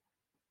hope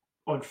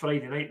on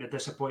Friday night they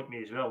disappoint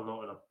me as well.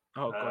 Nottingham.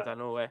 Oh God, I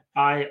know.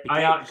 I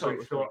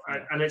actually thought,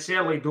 and it's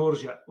early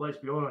doors yet. Let's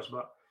be honest,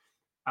 but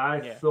I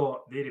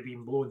thought they'd have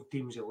been blowing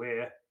teams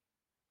away,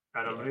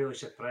 and I'm really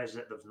surprised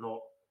that they've not.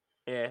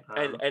 Yeah,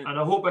 and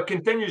I hope it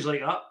continues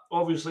like that.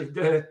 Obviously,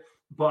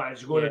 but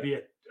it's going to be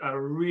a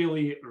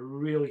really,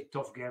 really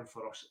tough game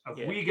for us.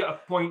 If we get a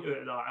point out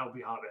of that, I'll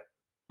be happy.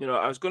 You know,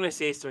 I was going to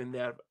say something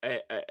there,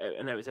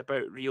 and it was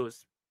about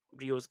Rio's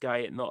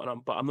guy at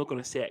Nottingham, but I'm not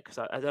going to say it because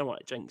I don't want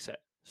to jinx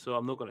it, so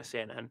I'm not going to say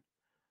anything.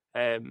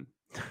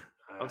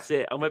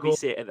 I'll maybe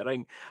say it at the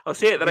ring. I'll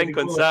say it at the ring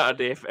on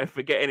Saturday if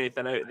we get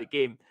anything out of the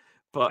game.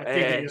 But I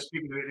think you're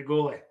speaking about the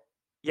goalie.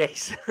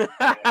 Yes,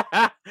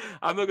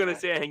 I'm not going to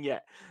say anything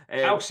yet.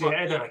 I'll say it.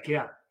 I don't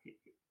care.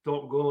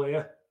 Top goalie,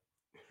 yeah.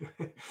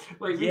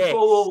 Like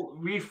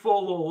we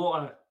follow a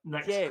lot of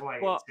next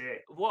clients.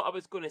 What I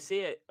was going to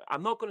say,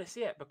 I'm not going to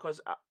say it because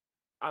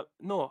I'm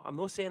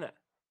not saying it.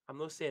 I'm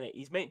not saying it.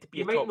 He's meant to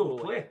be a top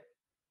goalie.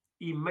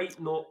 He might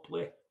not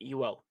play. He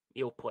will.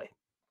 He'll play.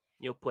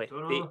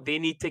 They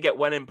need to get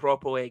winning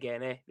properly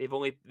again.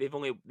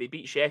 They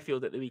beat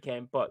Sheffield at the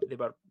weekend, but they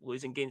were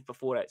losing games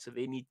before it, so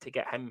they need to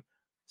get him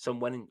some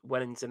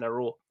winnings in a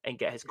row and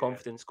get his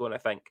confidence going, I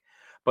think.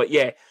 But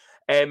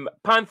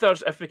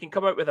Panthers, if we can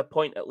come out with a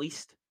point at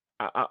least,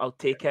 I'll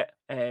take it.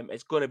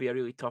 It's going to be a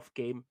really tough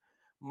game.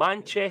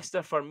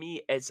 Manchester, for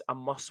me, is a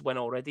must-win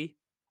already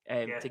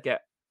to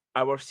get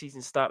our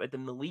season started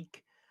in the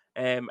league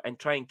and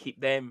try and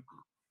keep them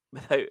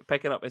without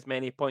picking up as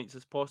many points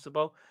as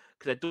possible.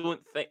 Because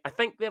I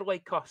think they're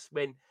like us.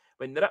 When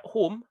they're at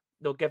home,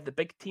 they'll give the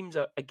big teams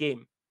a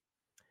game.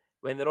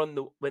 When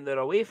they're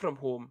away from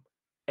home,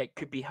 it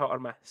could be hit or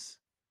miss.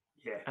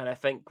 Yeah. And I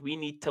think we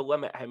need to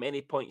limit how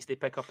many points they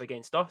pick up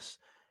against us.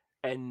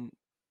 And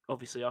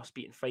obviously us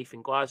beating Fife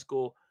and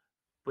Glasgow,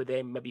 with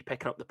them maybe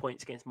picking up the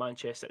points against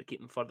Manchester to keep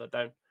them further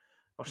down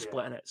or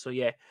splitting it. So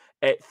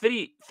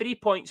 3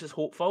 points is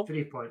hopeful.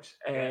 3 points.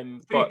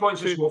 3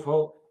 points is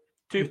hopeful.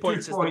 2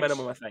 points is the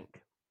minimum, I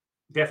think.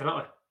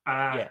 Definitely.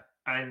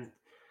 And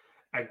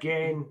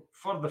again,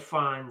 for the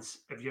fans,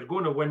 if you're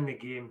going to win the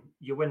game,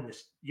 you win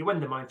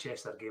the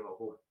Manchester game at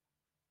home.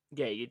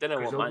 Yeah, you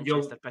didn't want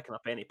Manchester picking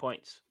up any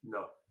points.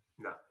 No.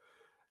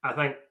 I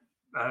think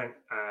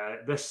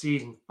this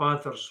season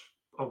Panthers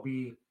will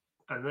be,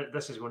 and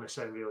this is going to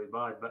sound really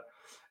bad, but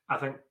I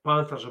think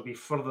Panthers will be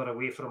further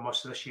away from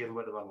us this year than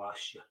what they were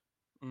last year.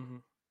 Mm-hmm.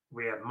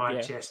 Where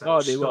Manchester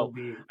will still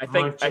be. I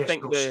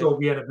think will still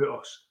be in about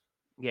us.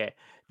 Yeah,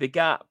 the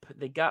gap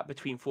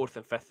between 4th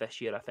and 5th this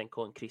year, I think,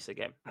 will increase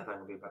again. I think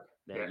it'll be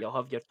big. You'll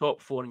have your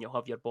top 4 and you'll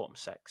have your bottom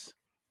 6. Is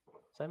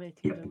that many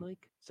teams in the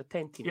league? It's a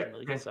 10 teams in the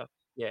league. So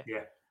aye.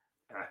 Yeah.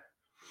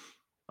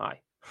 I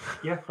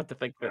had to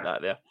think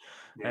about that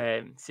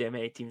there. See how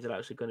many teams are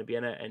actually going to be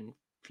in it and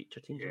future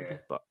teams.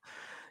 But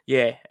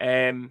I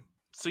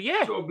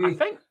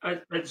think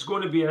it's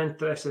going to be an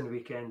interesting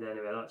weekend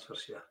anyway. That's for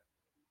sure.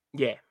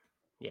 Yeah,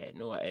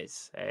 no, it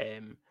is.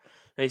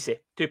 Like I say,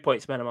 2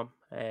 points minimum.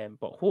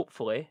 But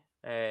hopefully,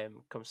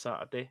 come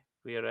Saturday,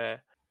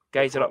 we're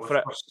guys are up for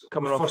it.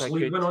 Coming off first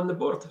league win on the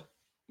board.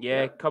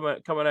 Yeah,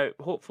 coming out.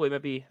 Hopefully,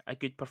 maybe a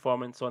good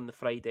performance on the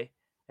Friday.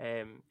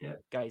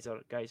 Guys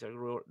are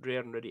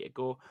rare and ready to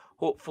go.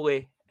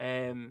 Hopefully,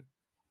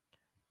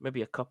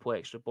 maybe a couple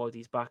extra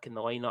bodies back in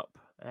the lineup.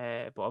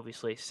 But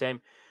obviously,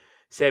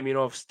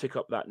 Semyonov's took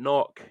up that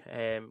knock.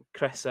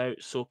 Chris out,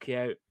 Soki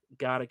out,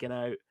 Garrigan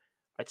out.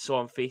 I saw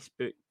on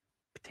Facebook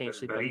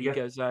potentially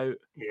Barriga's out.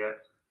 Yeah,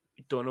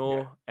 don't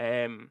know.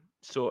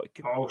 So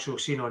I've also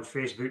seen on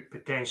Facebook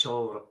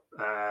potential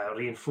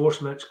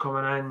reinforcements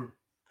coming in.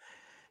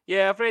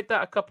 Yeah, I've read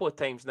that a couple of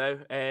times now.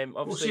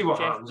 Obviously, we'll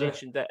Jeff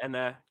mentioned it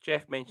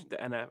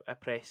in a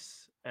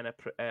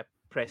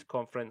press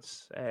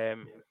conference. A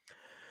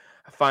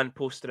fan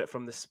posted it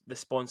from the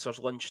sponsors'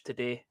 lunch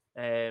today.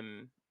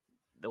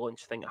 The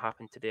lunch thing that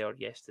happened today or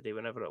yesterday,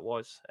 whenever it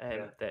was,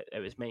 that it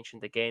was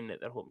mentioned again that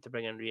they're hoping to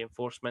bring in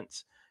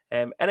reinforcements.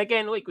 And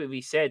again, like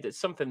we said, it's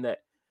something that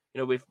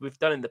we've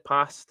done in the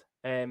past.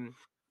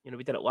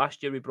 We did it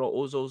last year. We brought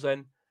Ozils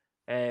in.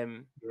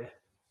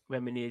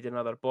 When we needed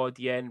another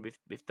body in,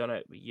 we've done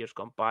it years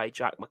gone by.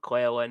 Jack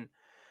McClellan,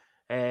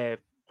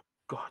 God,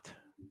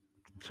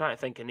 I'm trying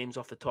to think of names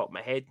off the top of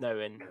my head now.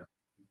 And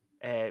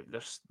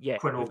there's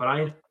Quinn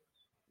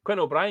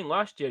O'Brien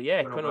last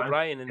year, Quinn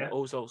O'Brien and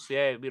Ozils.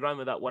 Yeah, we ran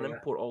with that one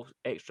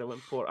extra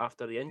import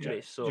after the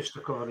injuries. So just to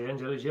cover the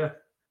injuries,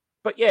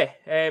 But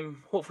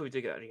hopefully we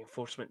do get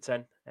reinforcements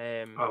in.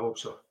 I hope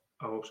so.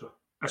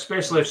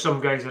 Especially if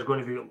some guys are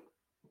going to be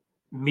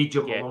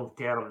medium or long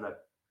term now.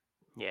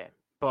 Yeah.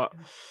 But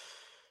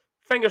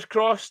fingers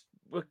crossed,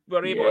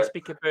 we're able to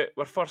speak about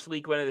our first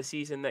league win of the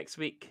season next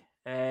week.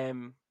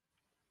 Larzo,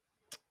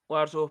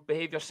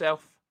 behave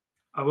yourself.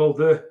 I will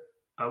do.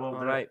 All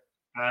right.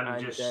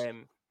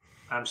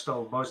 I'm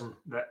still buzzing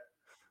that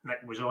Nick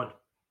was on.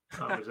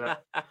 That was it.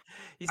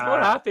 He's more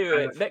happy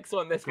with it. Nick's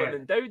on this one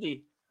than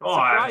Dowdy.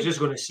 I was just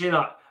going to say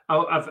that.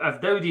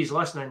 If Dowdy's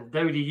listening,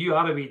 Dowdy, you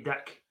are a wee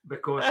dick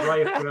because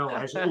Riopel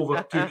has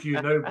overtook you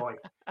now, boy.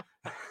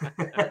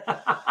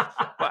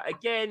 But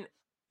again,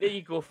 there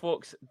you go,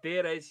 folks.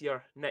 There is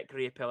your Nick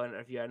Riopel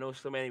interview. I know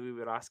so many we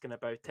were asking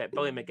about it.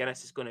 Billy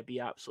McGuinness is going to be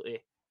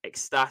absolutely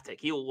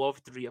ecstatic. He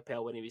loved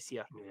Riopel when he was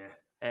here.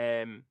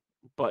 Yeah.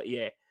 But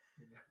yeah,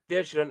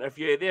 there's your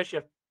interview. There's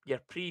your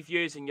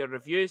previews and your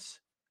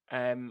reviews.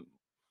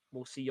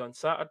 We'll see you on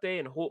Saturday,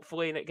 and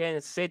hopefully, and again,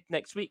 as I said,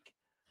 next week,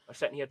 we're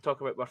sitting here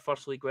talking about our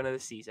first league win of the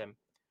season.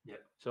 Yeah.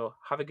 So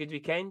have a good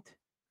weekend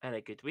and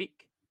a good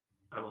week.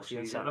 And we'll see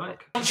you on Saturday.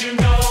 Don't you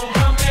know,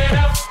 pump it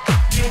up.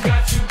 You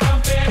got to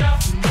pump it up.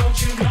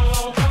 Don't you know?